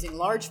film, using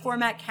large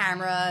format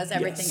cameras,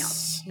 everything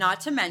else.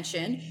 Not to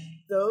mention,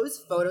 those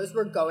photos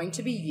were going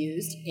to be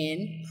used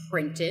in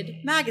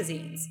printed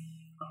magazines.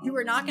 You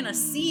were not going to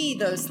see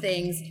those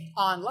things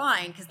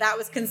online, because that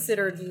was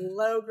considered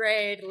low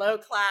grade, low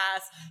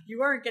class. You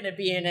weren't going to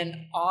be in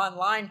an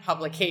online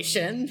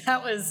publication.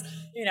 That was,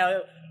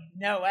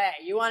 no way.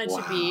 You wanted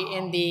to be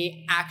in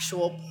the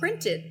actual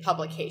printed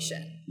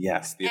publication.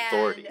 Yes, the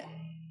authority.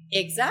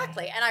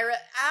 Exactly. And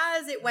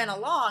as it went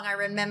along, I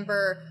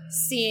remember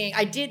seeing,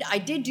 I did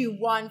do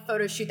one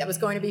photo shoot that was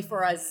going to be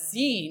for a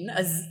zine,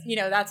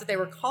 that's what they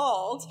were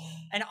called,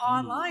 an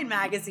online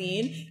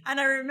magazine. And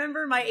I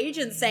remember my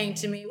agent saying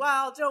to me,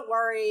 well, don't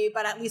worry,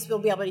 but at least we'll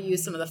be able to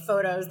use some of the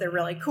photos. They're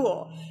really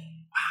cool.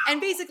 And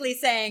basically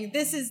saying,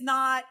 this is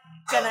not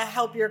going to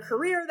help your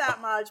career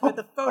that much, but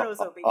the photos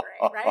will be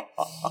great, right?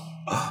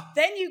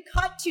 Then you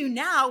cut to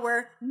now,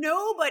 where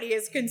nobody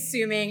is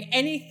consuming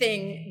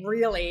anything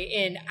really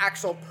in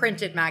actual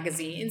printed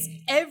magazines.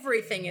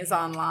 Everything is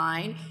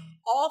online.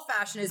 All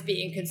fashion is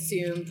being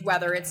consumed,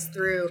 whether it's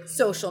through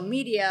social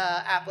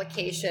media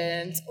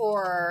applications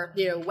or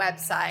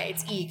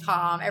websites,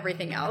 e-com,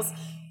 everything else.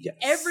 Yes.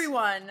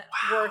 Everyone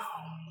worth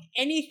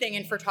anything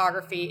in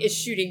photography is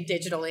shooting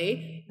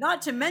digitally.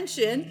 Not to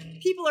mention,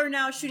 people are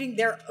now shooting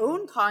their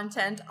own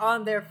content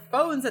on their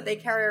phones that they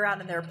carry around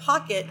in their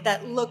pocket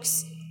that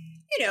looks,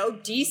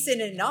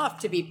 decent enough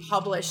to be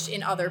published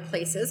in other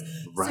places.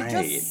 Right.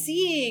 So just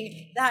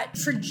seeing that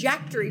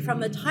trajectory from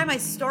the time I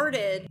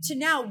started to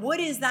now, what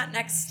is that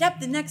next step?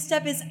 The next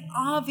step is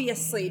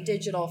obviously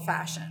digital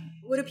fashion.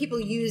 what do people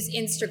use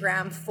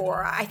Instagram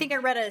for? I think I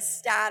read a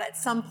stat at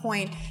some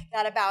point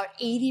that about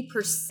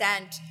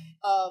 80%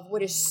 of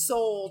what is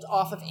sold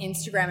off of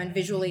Instagram and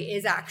visually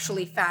is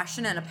actually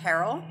fashion and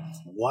apparel.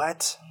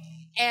 What?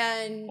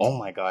 And oh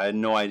my God, I had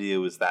no idea it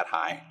was that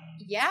high.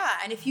 Yeah,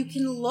 and if you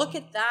can look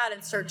at that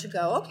and start to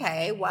go,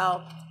 okay,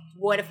 well,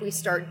 what if we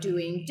start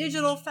doing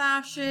digital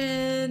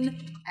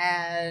fashion?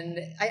 And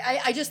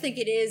I just think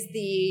it is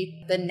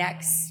the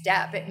next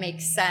step. It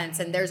makes sense.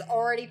 And there's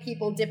already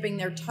people dipping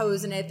their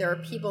toes in it. There are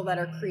people that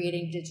are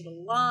creating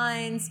digital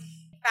lines.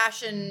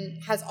 Fashion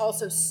has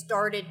also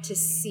started to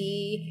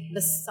see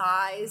the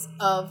size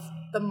of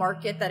the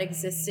market that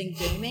exists in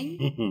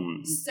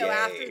gaming. So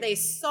after they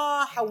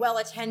saw how well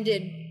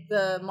attended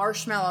the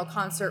Marshmello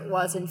concert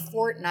was in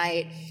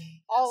Fortnite,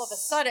 all of a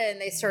sudden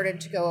they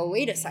started to go, oh,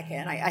 wait a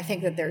second, I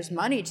think that there's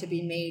money to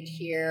be made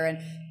here. And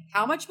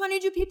how much money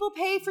do people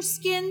pay for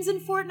skins in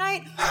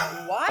Fortnite?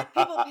 What?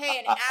 People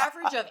pay an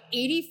average of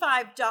 $85.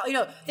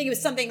 I think it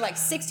was something like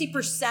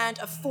 60%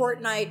 of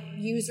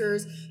Fortnite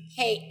users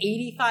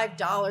pay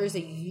 $85 a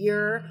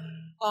year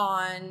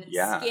on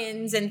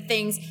skins and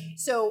things.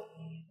 So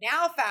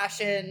now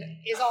fashion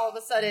is all of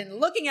a sudden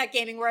looking at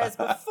gaming, whereas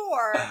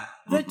before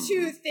the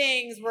two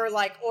things were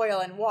like oil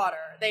and water.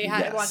 They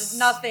wanted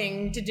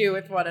nothing to do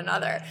with one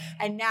another.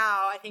 And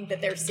now I think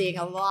that they're seeing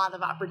a lot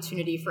of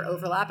opportunity for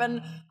overlap.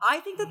 And I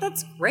think that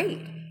that's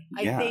great.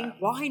 I think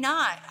why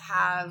not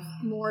have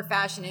more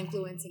fashion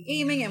influence in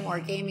gaming and more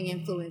gaming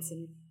influence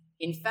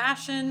in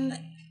fashion,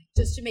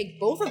 just to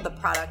make both of the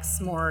products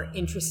more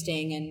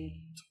interesting and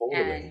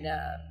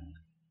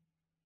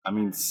I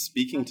mean,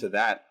 speaking to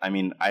that, I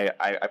mean,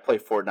 I play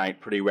Fortnite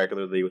pretty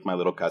regularly with my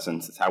little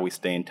cousins. It's how we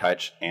stay in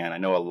touch, and I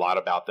know a lot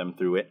about them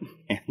through it.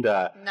 And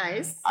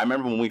nice. I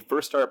remember when we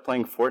first started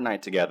playing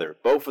Fortnite together,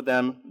 both of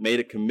them made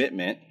a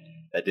commitment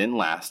that didn't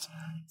last,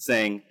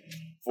 saying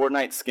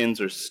Fortnite skins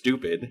are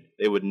stupid.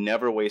 They would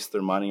never waste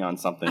their money on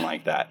something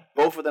like that.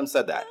 Both of them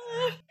said that.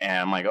 And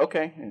I'm like,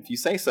 okay, if you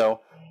say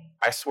so.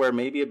 I swear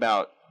maybe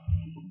about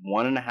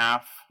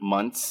 1.5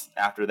 months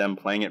after them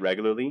playing it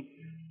regularly,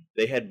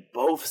 they had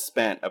both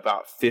spent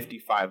about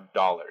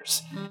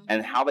 $55.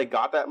 And how they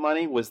got that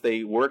money was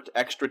they worked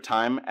extra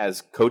time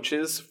as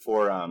coaches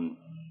for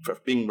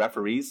being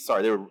referees.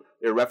 Sorry, they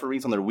were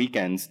referees on their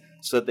weekends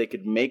so that they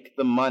could make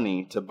the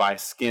money to buy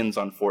skins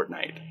on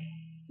Fortnite.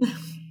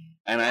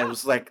 And I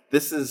was like,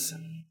 that's,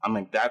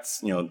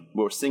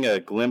 we're seeing a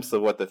glimpse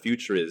of what the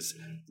future is.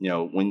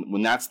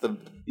 When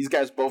these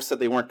guys both said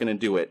they weren't going to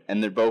do it,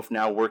 and they're both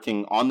now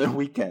working on their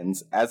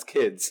weekends as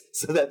kids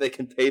so that they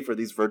can pay for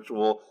these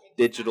virtual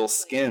digital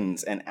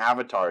skins and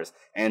avatars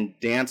and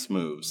dance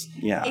moves.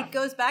 Yeah. It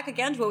goes back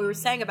again to what we were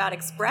saying about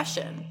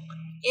expression.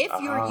 If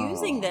you're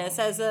using this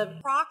as a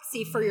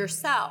proxy for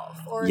yourself,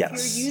 or if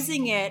you're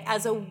using it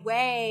as a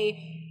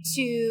way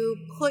to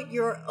put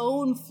your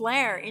own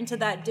flair into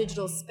that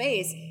digital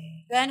space,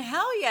 then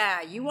hell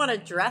yeah, you want to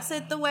dress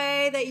it the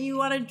way that you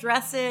want to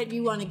dress it.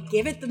 You want to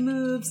give it the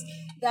moves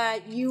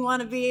that you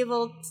want to be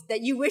able,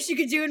 that you wish you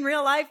could do in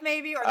real life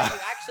maybe, or that you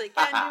actually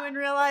can do in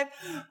real life.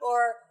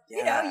 Or, you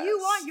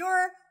want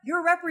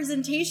your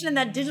representation in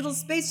that digital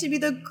space to be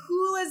the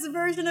coolest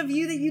version of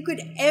you that you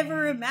could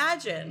ever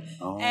imagine.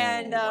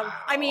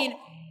 I mean,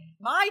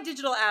 my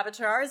digital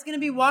avatar is going to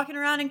be walking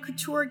around in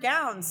couture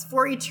gowns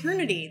for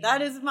eternity.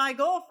 That is my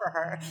goal for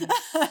her.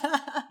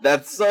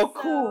 That's so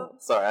cool.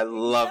 Sorry, I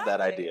love that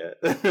idea.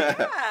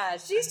 Yeah,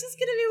 she's just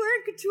going to be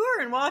wearing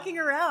couture and walking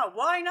around.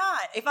 Why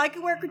not? If I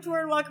could wear couture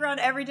and walk around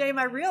every day in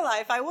my real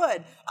life, I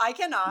would. I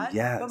cannot,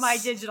 but my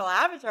digital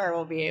avatar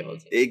will be able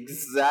to.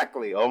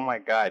 Exactly. Oh my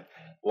God.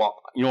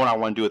 Well, you know what I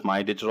want to do with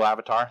my digital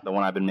avatar? The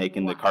one I've been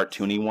making, the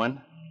cartoony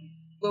one?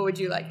 What would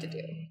you like to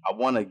do? I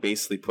want to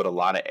basically put a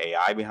lot of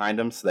AI behind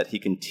him so that he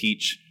can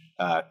teach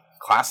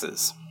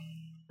classes.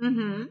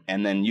 Mm-hmm.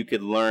 And then you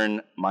could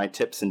learn my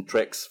tips and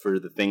tricks for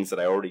the things that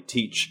I already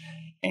teach.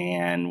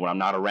 And when I'm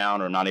not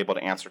around or not able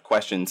to answer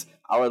questions,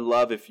 I would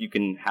love if you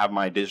can have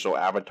my digital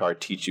avatar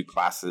teach you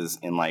classes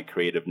in like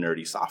creative,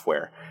 nerdy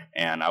software.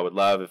 And I would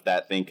love if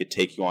that thing could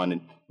take you on,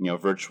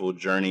 virtual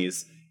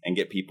journeys and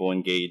get people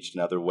engaged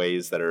in other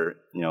ways that are,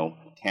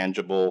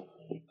 tangible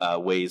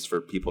ways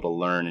for people to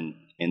learn and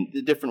in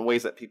the different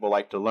ways that people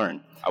like to learn.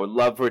 I would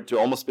love for it to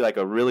almost be like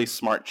a really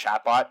smart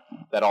chatbot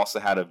that also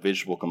had a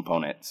visual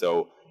component.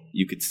 So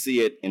you could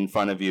see it in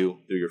front of you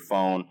through your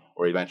phone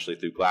or eventually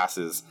through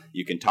glasses.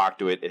 You can talk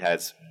to it. It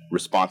has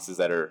responses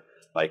that are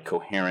like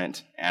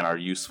coherent and are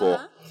useful.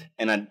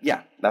 And then,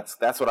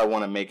 that's what I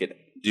want to make it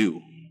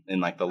do in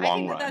like the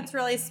long run. That's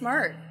really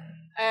smart.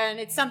 And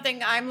it's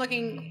something I'm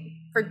looking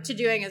to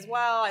doing as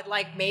well. I'd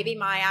like maybe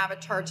my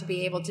avatar to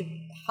be able to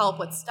help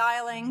with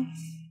styling.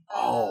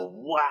 Oh,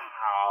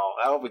 wow.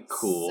 That would be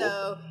cool.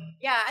 So,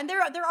 and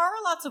there are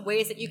lots of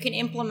ways that you can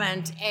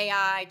implement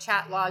AI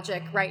chat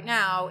logic right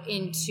now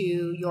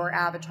into your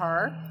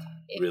avatar.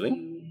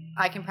 Really?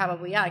 I can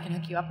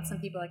hook you up with some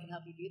people that can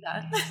help you do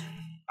that.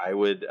 I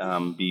would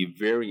be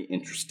very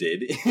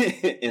interested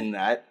in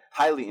that.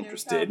 Highly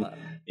interested.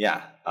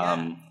 Yeah.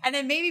 And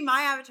then maybe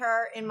my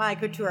avatar in my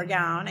couture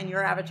gown and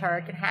your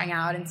avatar can hang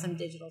out in some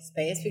digital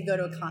space. We go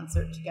to a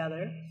concert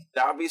together.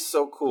 That would be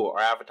so cool.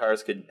 Our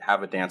avatars could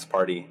have a dance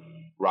party,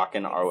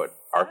 rocking our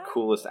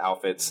coolest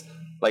outfits.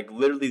 Like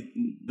literally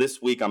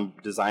this week, I'm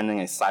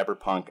designing a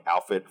cyberpunk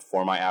outfit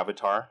for my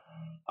avatar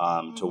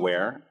to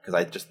wear because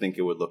I just think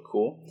it would look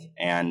cool,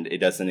 and it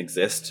doesn't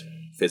exist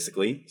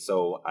physically,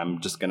 so I'm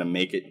just gonna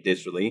make it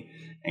digitally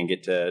and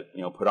get to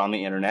put on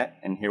the internet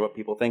and hear what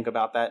people think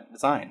about that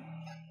design.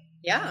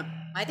 Yeah,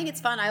 I think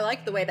it's fun. I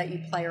like the way that you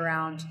play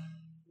around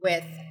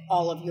with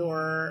all of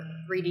your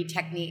 3D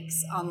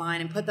techniques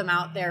online and put them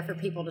out there for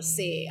people to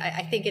see.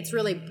 I think it's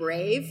really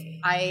brave.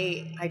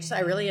 I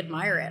really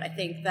admire it. I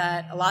think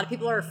that a lot of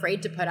people are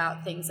afraid to put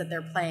out things that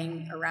they're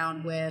playing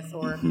around with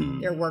or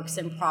their works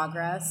in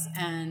progress,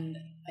 and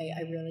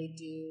I really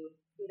do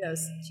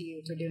kudos to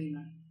you for doing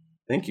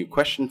that. Thank you.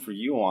 Question for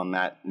you on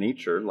that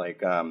nature.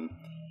 Like,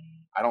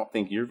 I don't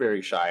think you're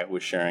very shy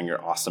with sharing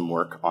your awesome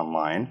work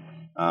online.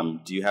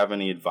 Do you have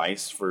any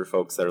advice for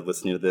folks that are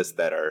listening to this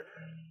that are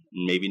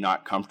maybe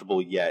not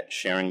comfortable yet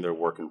sharing their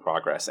work in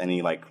progress?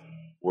 Any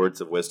words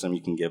of wisdom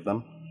you can give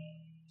them?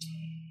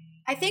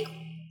 I think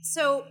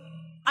so.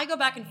 I go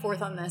back and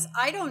forth on this.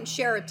 I don't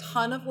share a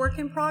ton of work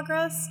in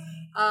progress.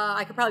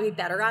 I could probably be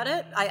better at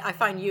it. I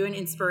find you an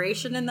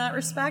inspiration in that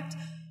respect,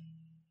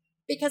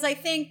 because I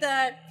think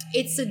that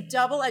it's a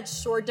double-edged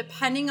sword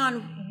depending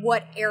on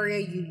what area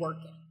you work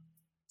in.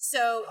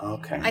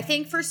 So I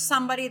think for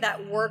somebody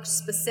that works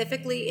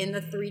specifically in the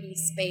 3D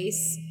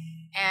space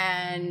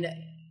and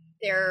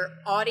their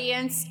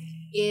audience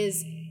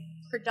is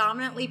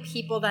predominantly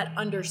people that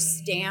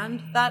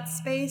understand that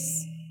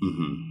space,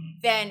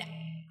 then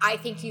I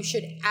think you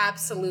should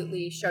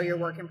absolutely show your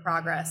work in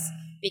progress,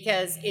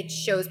 because it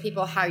shows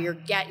people how you're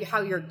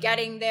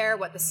getting there,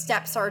 what the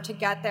steps are to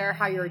get there,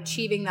 how you're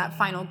achieving that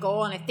final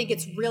goal. And I think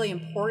it's really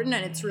important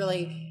and it's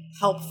really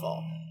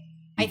helpful.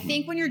 I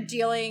think when you're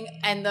dealing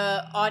and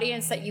the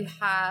audience that you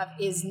have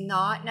is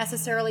not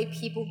necessarily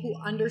people who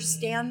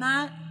understand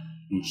that,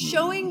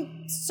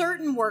 showing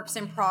certain works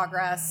in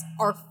progress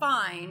are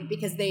fine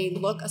because they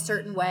look a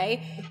certain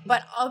way,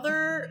 but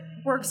other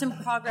works in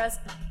progress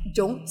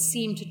don't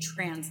seem to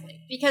translate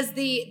because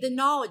the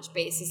knowledge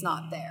base is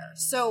not there.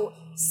 So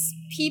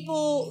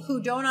people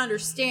who don't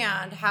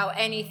understand how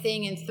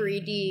anything in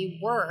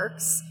 3D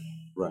works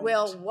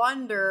will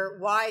wonder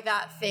why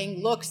that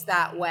thing looks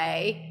that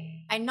way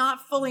and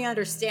not fully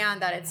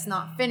understand that it's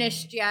not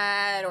finished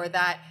yet, or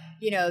that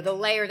the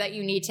layer that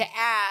you need to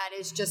add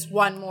is just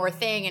one more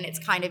thing and it's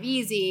kind of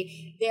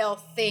easy. They'll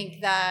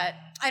think that,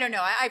 I don't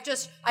know,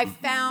 I've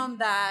found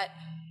that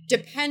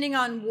depending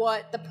on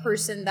what the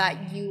person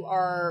that you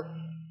are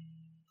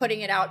putting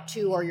it out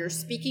to or you're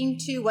speaking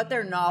to, what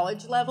their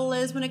knowledge level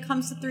is when it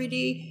comes to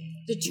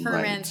 3D,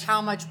 determines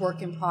how much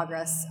work in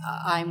progress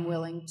I'm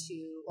willing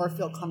to or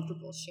feel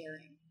comfortable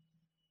sharing.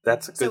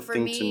 That's a good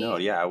thing to know.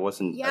 Yeah, I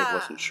wasn't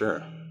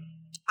sure.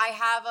 I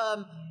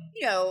have,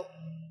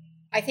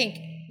 I think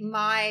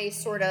my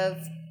sort of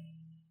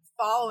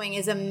following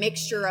is a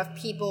mixture of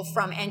people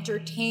from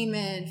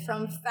entertainment,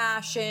 from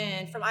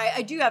fashion,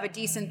 I do have a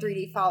decent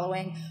 3D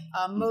following,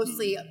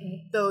 mostly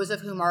those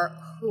of who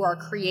are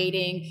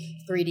creating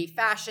 3D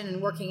fashion and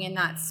working in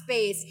that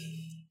space.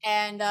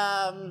 And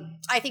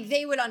I think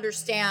they would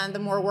understand the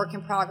more work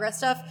in progress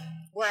stuff,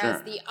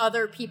 whereas the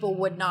other people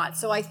would not.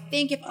 So I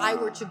think if I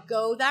were to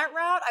go that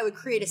route, I would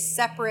create a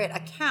separate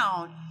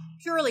account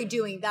purely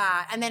doing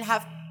that, and then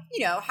have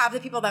the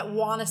people that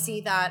want to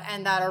see that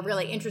and that are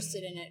really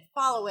interested in it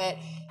follow it,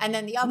 and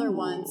then the other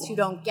ones who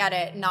don't get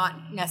it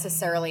not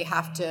necessarily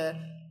have to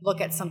look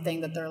at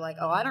something that they're like,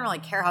 oh, I don't really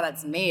care how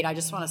that's made, I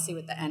just want to see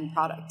what the end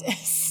product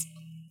is.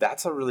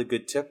 That's a really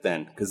good tip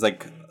then, because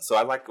so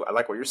I like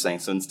what you're saying.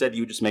 So instead,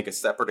 you just make a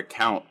separate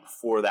account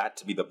for that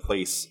to be the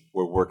place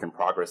where work in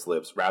progress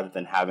lives, rather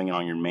than having it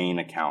on your main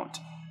account,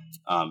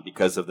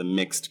 because of the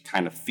mixed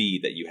kind of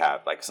feed that you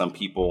have. Like, some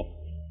people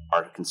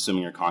are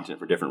consuming your content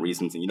for different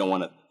reasons, and you don't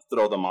want to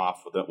throw them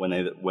off when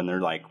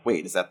they're like,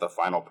 wait, is that the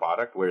final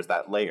product? Where's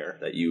that layer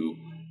that you?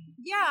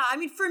 Yeah, I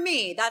mean, for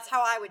me, that's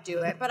how I would do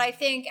it. But I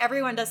think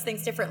everyone does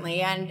things differently,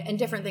 and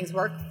different things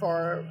work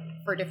for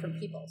different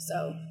people.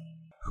 So.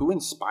 Who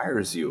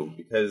inspires you?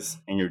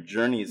 And your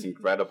journey is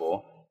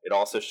incredible. It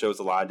also shows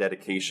a lot of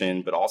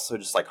dedication, but also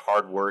just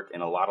hard work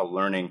and a lot of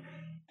learning.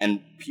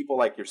 And people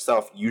like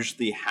yourself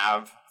usually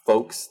have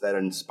folks that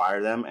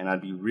inspire them. And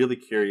I'd be really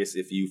curious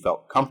if you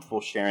felt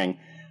comfortable sharing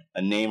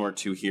a name or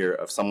two here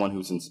of someone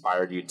who's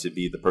inspired you to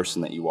be the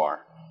person that you are,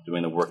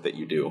 doing the work that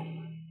you do.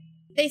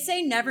 They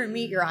say never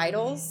meet your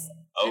idols.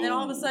 And then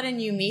all of a sudden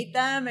you meet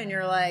them and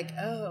you're like,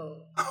 oh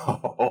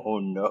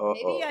no.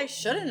 Maybe I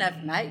shouldn't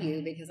have met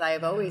you, because I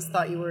have always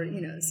thought you were,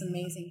 this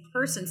amazing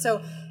person.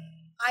 So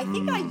I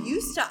think I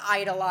used to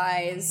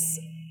idolize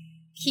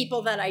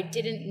people that I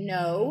didn't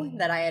know,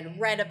 that I had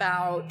read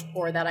about,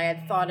 or that I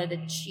had thought had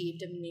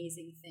achieved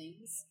amazing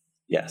things.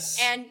 Yes.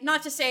 And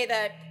not to say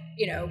that,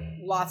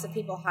 lots of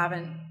people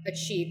haven't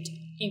achieved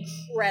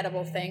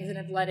incredible things and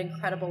have led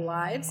incredible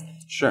lives.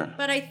 Sure.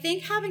 But I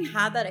think having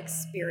had that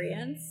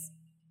experience,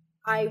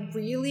 I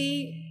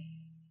really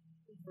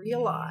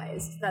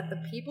realized that the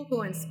people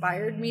who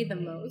inspired me the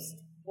most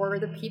were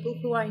the people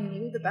who I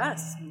knew the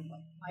best,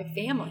 like my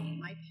family,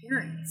 my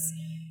parents,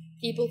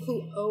 people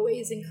who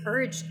always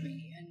encouraged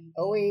me and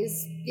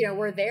always,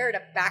 were there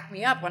to back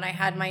me up when I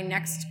had my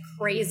next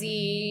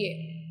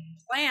crazy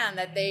plan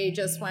that they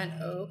just went,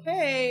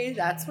 okay,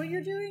 that's what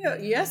you're doing. Oh,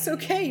 yes,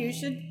 okay, you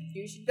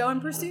should go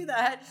and pursue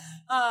that.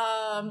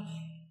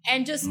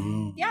 And just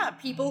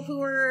people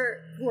who are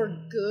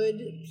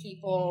good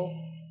people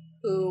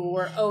who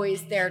were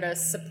always there to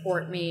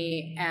support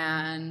me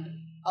and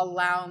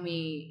allow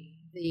me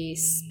the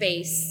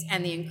space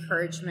and the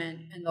encouragement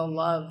and the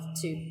love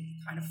to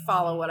kind of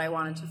follow what I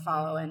wanted to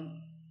follow and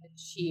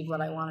achieve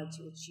what I wanted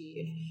to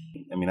achieve.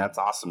 I mean, that's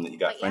awesome that you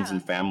got friends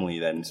and family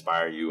that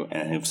inspire you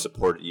and have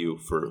supported you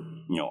for,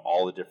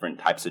 all the different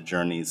types of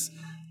journeys.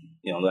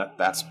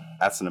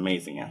 That's an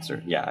amazing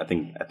answer. Yeah, I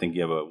think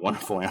you have a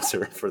wonderful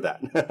answer for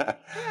that. Yeah,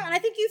 and I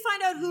think you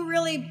find out who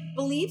really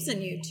believes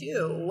in you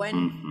too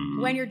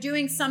when you're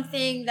doing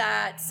something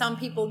that some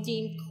people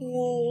deem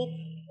cool,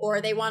 or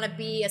they want to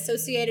be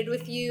associated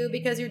with you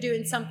because you're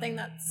doing something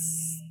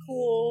that's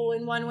cool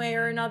in one way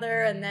or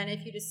another. And then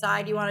if you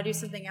decide you want to do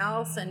something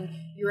else and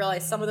you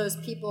realize some of those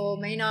people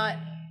may not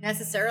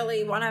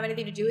necessarily want to have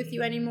anything to do with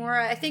you anymore,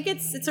 I think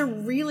it's a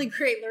really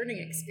great learning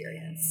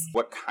experience.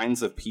 What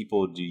kinds of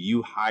people do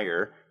you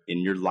hire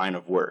in your line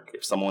of work?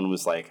 If someone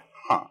was like,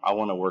 I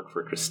want to work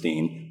for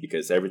Christine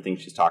because everything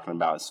she's talking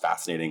about is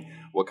fascinating,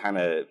 what kind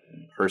of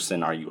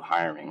person are you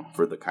hiring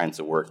for the kinds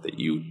of work that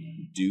you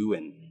do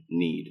and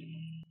need?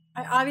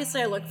 I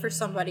look for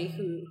somebody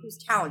who's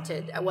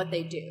talented at what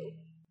they do.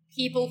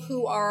 People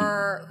who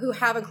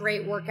have a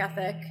great work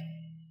ethic.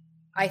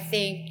 I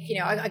think,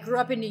 I grew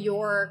up in New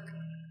York,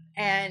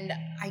 and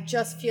I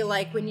just feel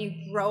like when you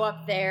grow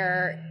up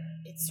there,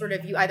 it's sort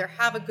of you either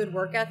have a good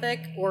work ethic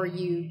or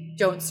you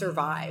don't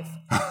survive.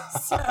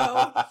 So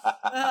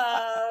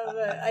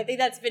I think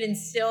that's been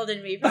instilled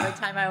in me from the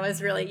time I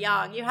was really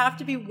young. You have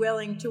to be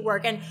willing to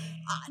work, and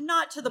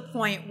not to the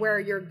point where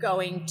you're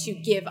going to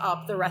give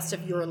up the rest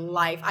of your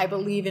life. I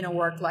believe in a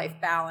work-life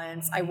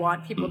balance. I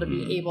want people to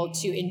be able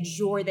to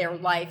enjoy their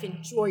life,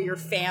 enjoy your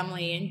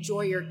family,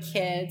 enjoy your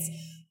kids.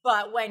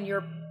 But when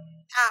you're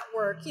at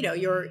work,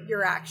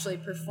 you're actually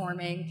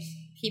performing.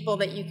 People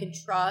that you can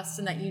trust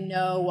and that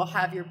will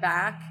have your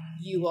back,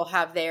 you will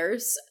have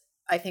theirs.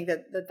 I think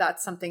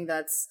that's something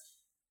that's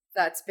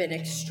been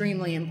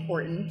extremely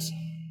important.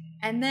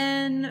 And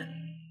then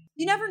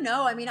you never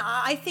know. I mean,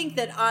 I think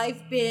that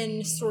I've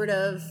been sort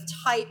of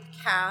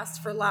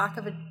typecast, for lack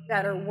of a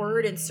better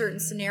word, in certain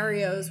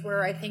scenarios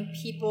where I think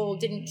people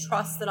didn't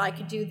trust that I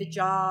could do the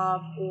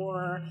job,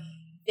 or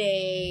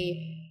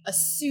they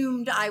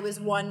assumed I was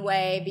one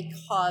way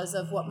because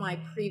of what my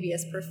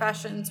previous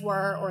professions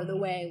were or the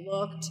way I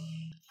looked.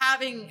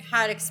 Having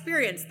had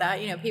experienced that,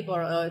 people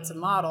are, oh, it's a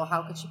model.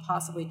 How could she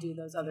possibly do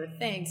those other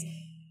things?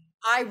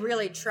 I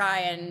really try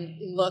and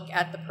look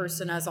at the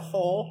person as a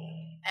whole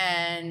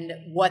and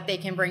what they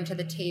can bring to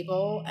the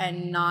table,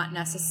 and not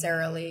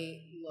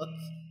necessarily look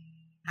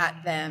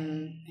at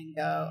them and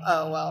go,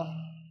 oh, well,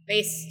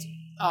 based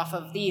off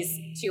of these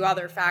two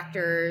other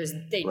factors,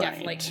 they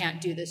definitely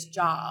can't do this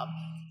job.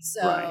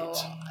 So,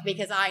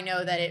 because I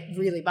know that it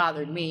really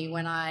bothered me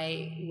when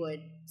I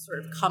would sort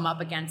of come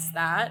up against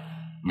that,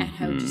 and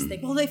I would just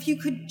think, well, if you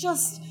could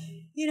just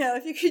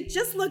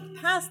look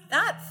past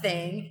that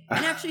thing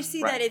and actually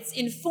see that it's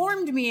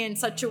informed me in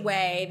such a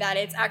way that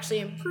it's actually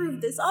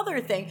improved this other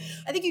thing.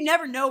 I think you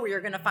never know where you're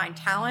going to find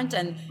talent,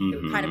 and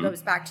it kind of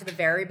goes back to the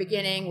very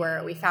beginning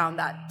where we found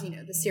that,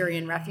 the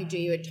Syrian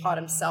refugee who had taught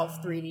himself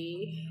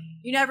 3D.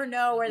 You never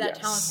know where that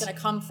talent's going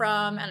to come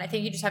from, and I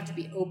think you just have to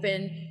be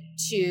open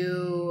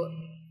to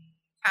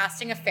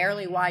casting a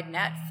fairly wide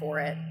net for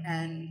it,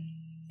 and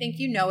I think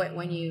it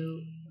when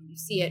you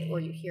see it or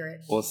you hear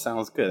it. Well, it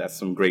sounds good. That's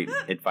some great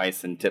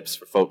advice and tips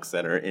for folks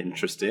that are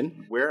interested.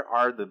 Where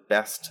are the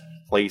best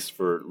place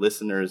for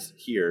listeners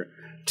here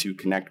to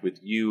connect with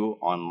you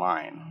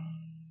online?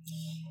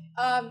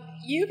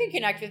 You can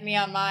connect with me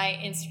on my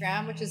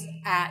Instagram, which is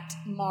at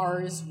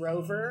Mars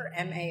Rover,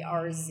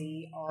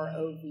 MarzRover.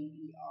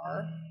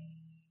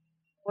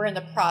 We're in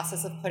the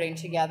process of putting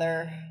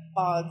together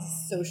Bod's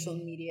social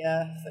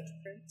media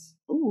footprint.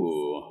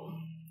 Ooh,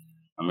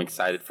 I'm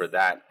excited for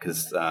that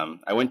because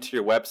I went to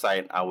your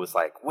website. I was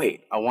like,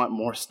 wait, I want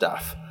more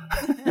stuff.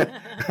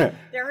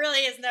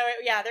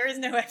 There is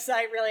no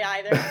website really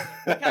either.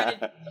 We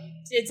kind of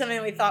did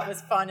something we thought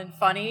was fun and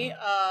funny.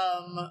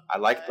 I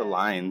like the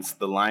lines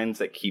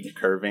that keep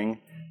curving.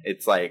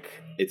 It's like,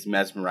 it's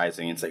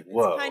mesmerizing. It's like,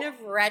 whoa. It's kind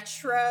of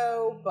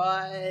retro,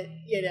 but,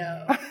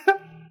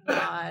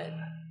 not...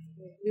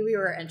 We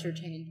were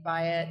entertained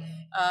by it.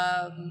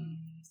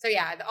 So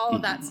yeah, all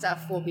of that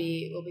stuff will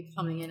be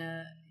coming in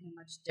a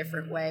much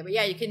different way. But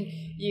yeah, you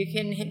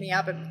can hit me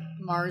up at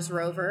Mars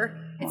Rover.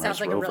 It sounds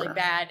like a really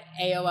bad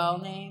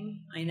AOL name,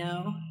 I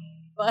know,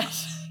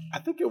 but I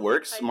think it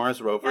works.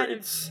 Mars rover.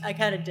 I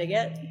kind of dig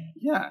it.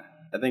 Yeah,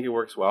 I think it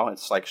works well.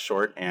 It's like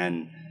short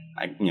and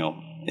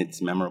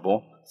it's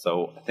memorable.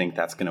 So I think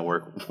that's going to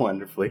work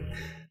wonderfully.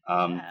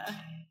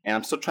 And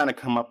I'm still trying to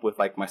come up with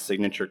like my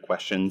signature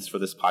questions for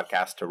this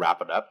podcast to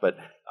wrap it up. But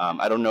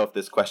I don't know if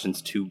this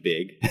question's too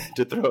big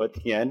to throw at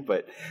the end.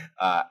 But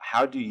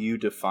how do you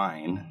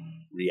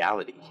define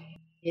reality?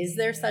 Is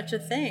there such a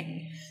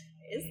thing?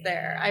 Is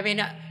there? I mean,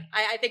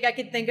 I think I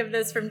could think of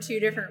this from two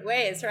different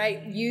ways,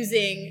 right?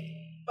 Using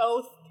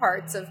both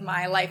parts of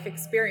my life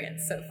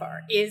experience so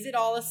far. Is it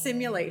all a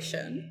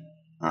simulation?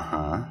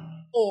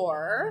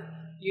 Or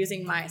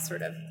using my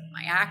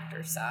my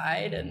actor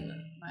side and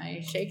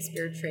my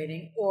Shakespeare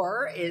training,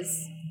 or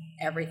is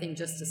everything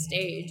just a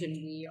stage and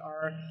we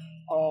are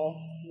all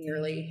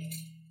merely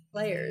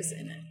players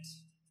in it?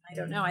 I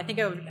don't know. I think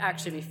it would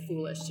actually be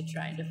foolish to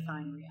try and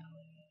define reality.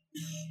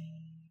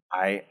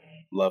 I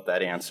love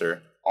that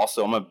answer.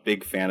 Also, I'm a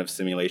big fan of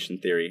simulation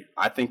theory.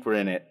 I think we're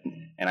in it,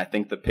 and I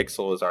think the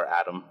pixel is our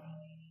atom.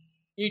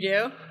 You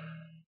do?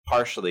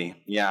 Partially,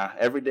 yeah.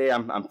 Every day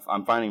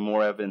I'm finding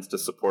more evidence to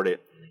support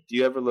it. Do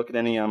you ever look at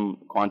any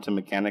quantum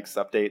mechanics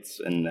updates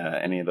and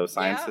any of those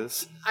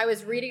sciences? Yeah.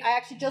 I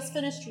actually just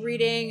finished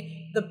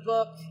reading the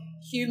book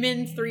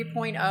Human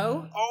 3.0.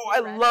 Oh, I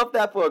love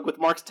that book with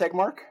Mark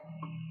Tegmark.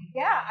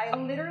 Yeah, I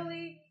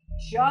literally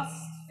just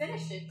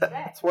finished it today.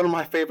 That's one of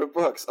my favorite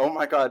books. Oh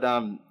my God,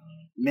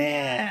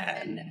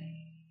 man.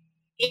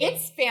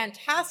 It's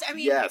fantastic. I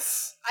mean,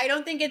 yes. I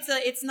don't think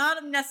it's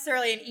not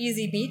necessarily an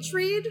easy beach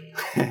read.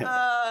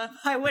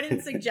 I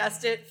wouldn't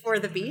suggest it for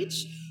the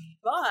beach.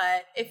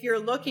 But if you're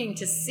looking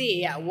to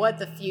see what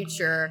the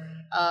future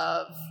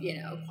of,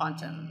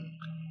 quantum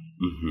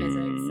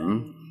physics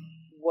and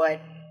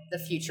what the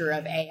future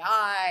of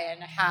AI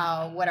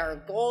and what our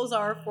goals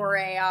are for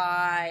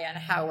AI and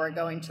how we're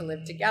going to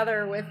live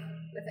together with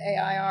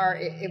AI are,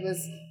 it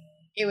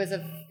was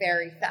a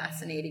very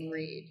fascinating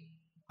read.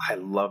 I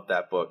love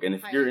that book. And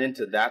if you're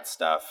into that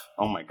stuff,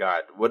 oh my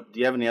God, do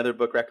you have any other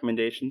book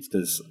recommendations?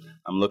 Because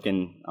I'm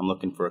looking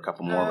for a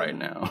couple more right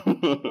now.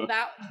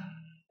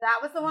 That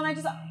was the one I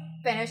just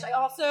finished.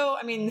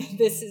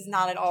 This is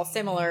not at all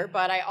similar,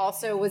 but I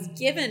also was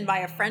given by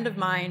a friend of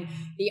mine,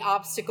 The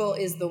Obstacle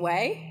is the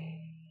Way.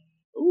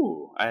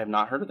 Ooh, I have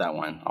not heard of that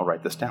one. I'll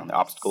write this down. The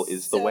Obstacle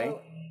is the Way?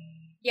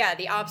 Yeah,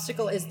 The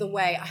Obstacle is the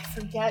Way. I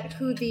forget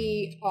who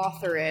the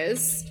author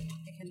is.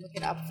 I can look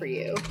it up for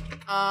you.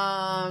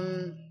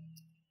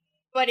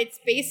 But it's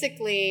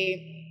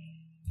basically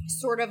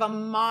sort of a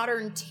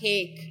modern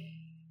take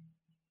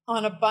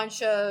on a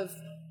bunch of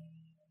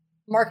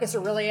Marcus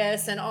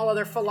Aurelius and all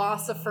other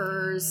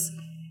philosophers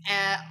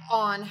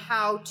on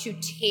how to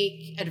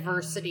take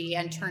adversity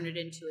and turn it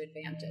into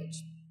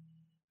advantage.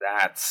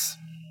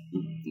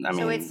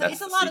 So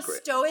it's a lot of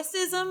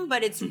stoicism,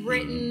 but it's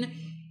written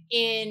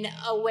in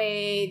a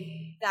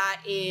way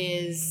that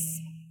is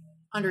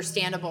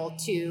understandable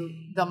to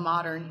the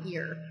modern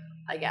ear,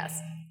 I guess.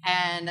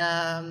 And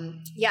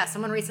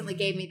someone recently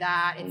gave me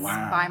that. It's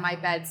by my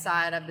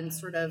bedside. I've been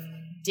sort of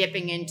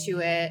dipping into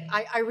it.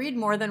 I read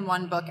more than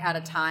one book at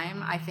a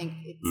time. I think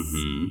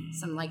it's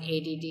some like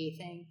ADD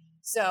thing.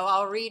 So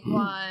I'll read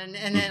one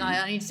and then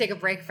I need to take a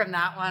break from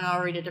that one.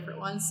 I'll read a different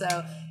one.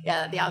 So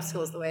yeah, The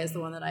Obstacle is the Way is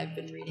the one that I've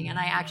been reading. And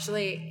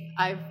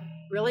I've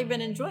really been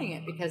enjoying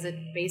it because it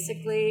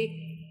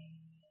basically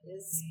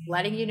is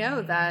letting you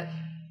know that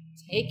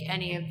take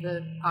any of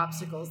the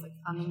obstacles that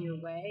come in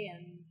your way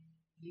and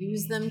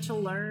use them to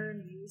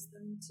learn, use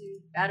them to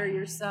better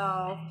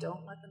yourself.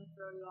 Don't let them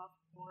throw you off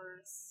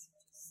course.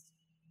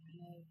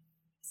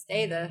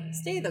 Stay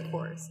the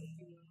course, if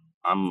you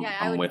will.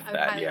 I would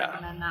highly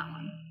recommend that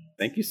one.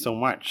 Thank you so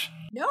much.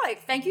 No,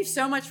 thank you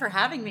so much for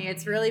having me.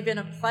 It's really been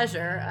a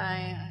pleasure.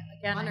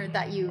 I'm honored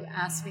that you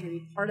asked me to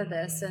be part of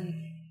this. And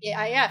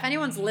if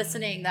anyone's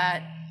listening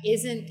that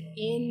isn't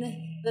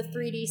in the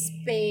 3D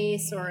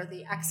space or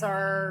the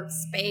XR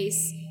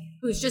space,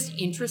 who's just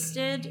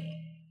interested,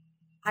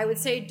 I would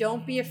say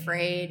don't be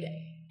afraid.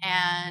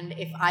 And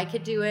if I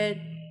could do it,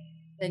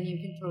 then you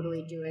can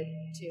totally do it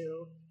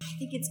too. I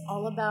think it's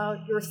all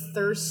about your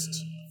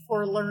thirst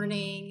for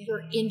learning,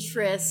 your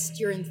interest,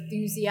 your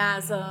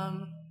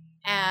enthusiasm.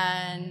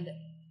 And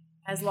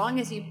as long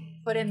as you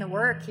put in the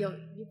work, you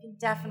can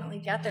definitely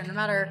get there no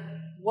matter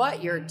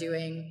what you're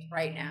doing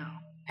right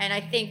now. And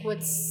I think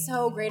what's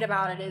so great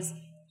about it is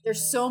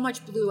there's so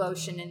much blue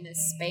ocean in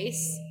this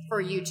space for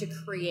you to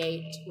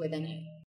create within it.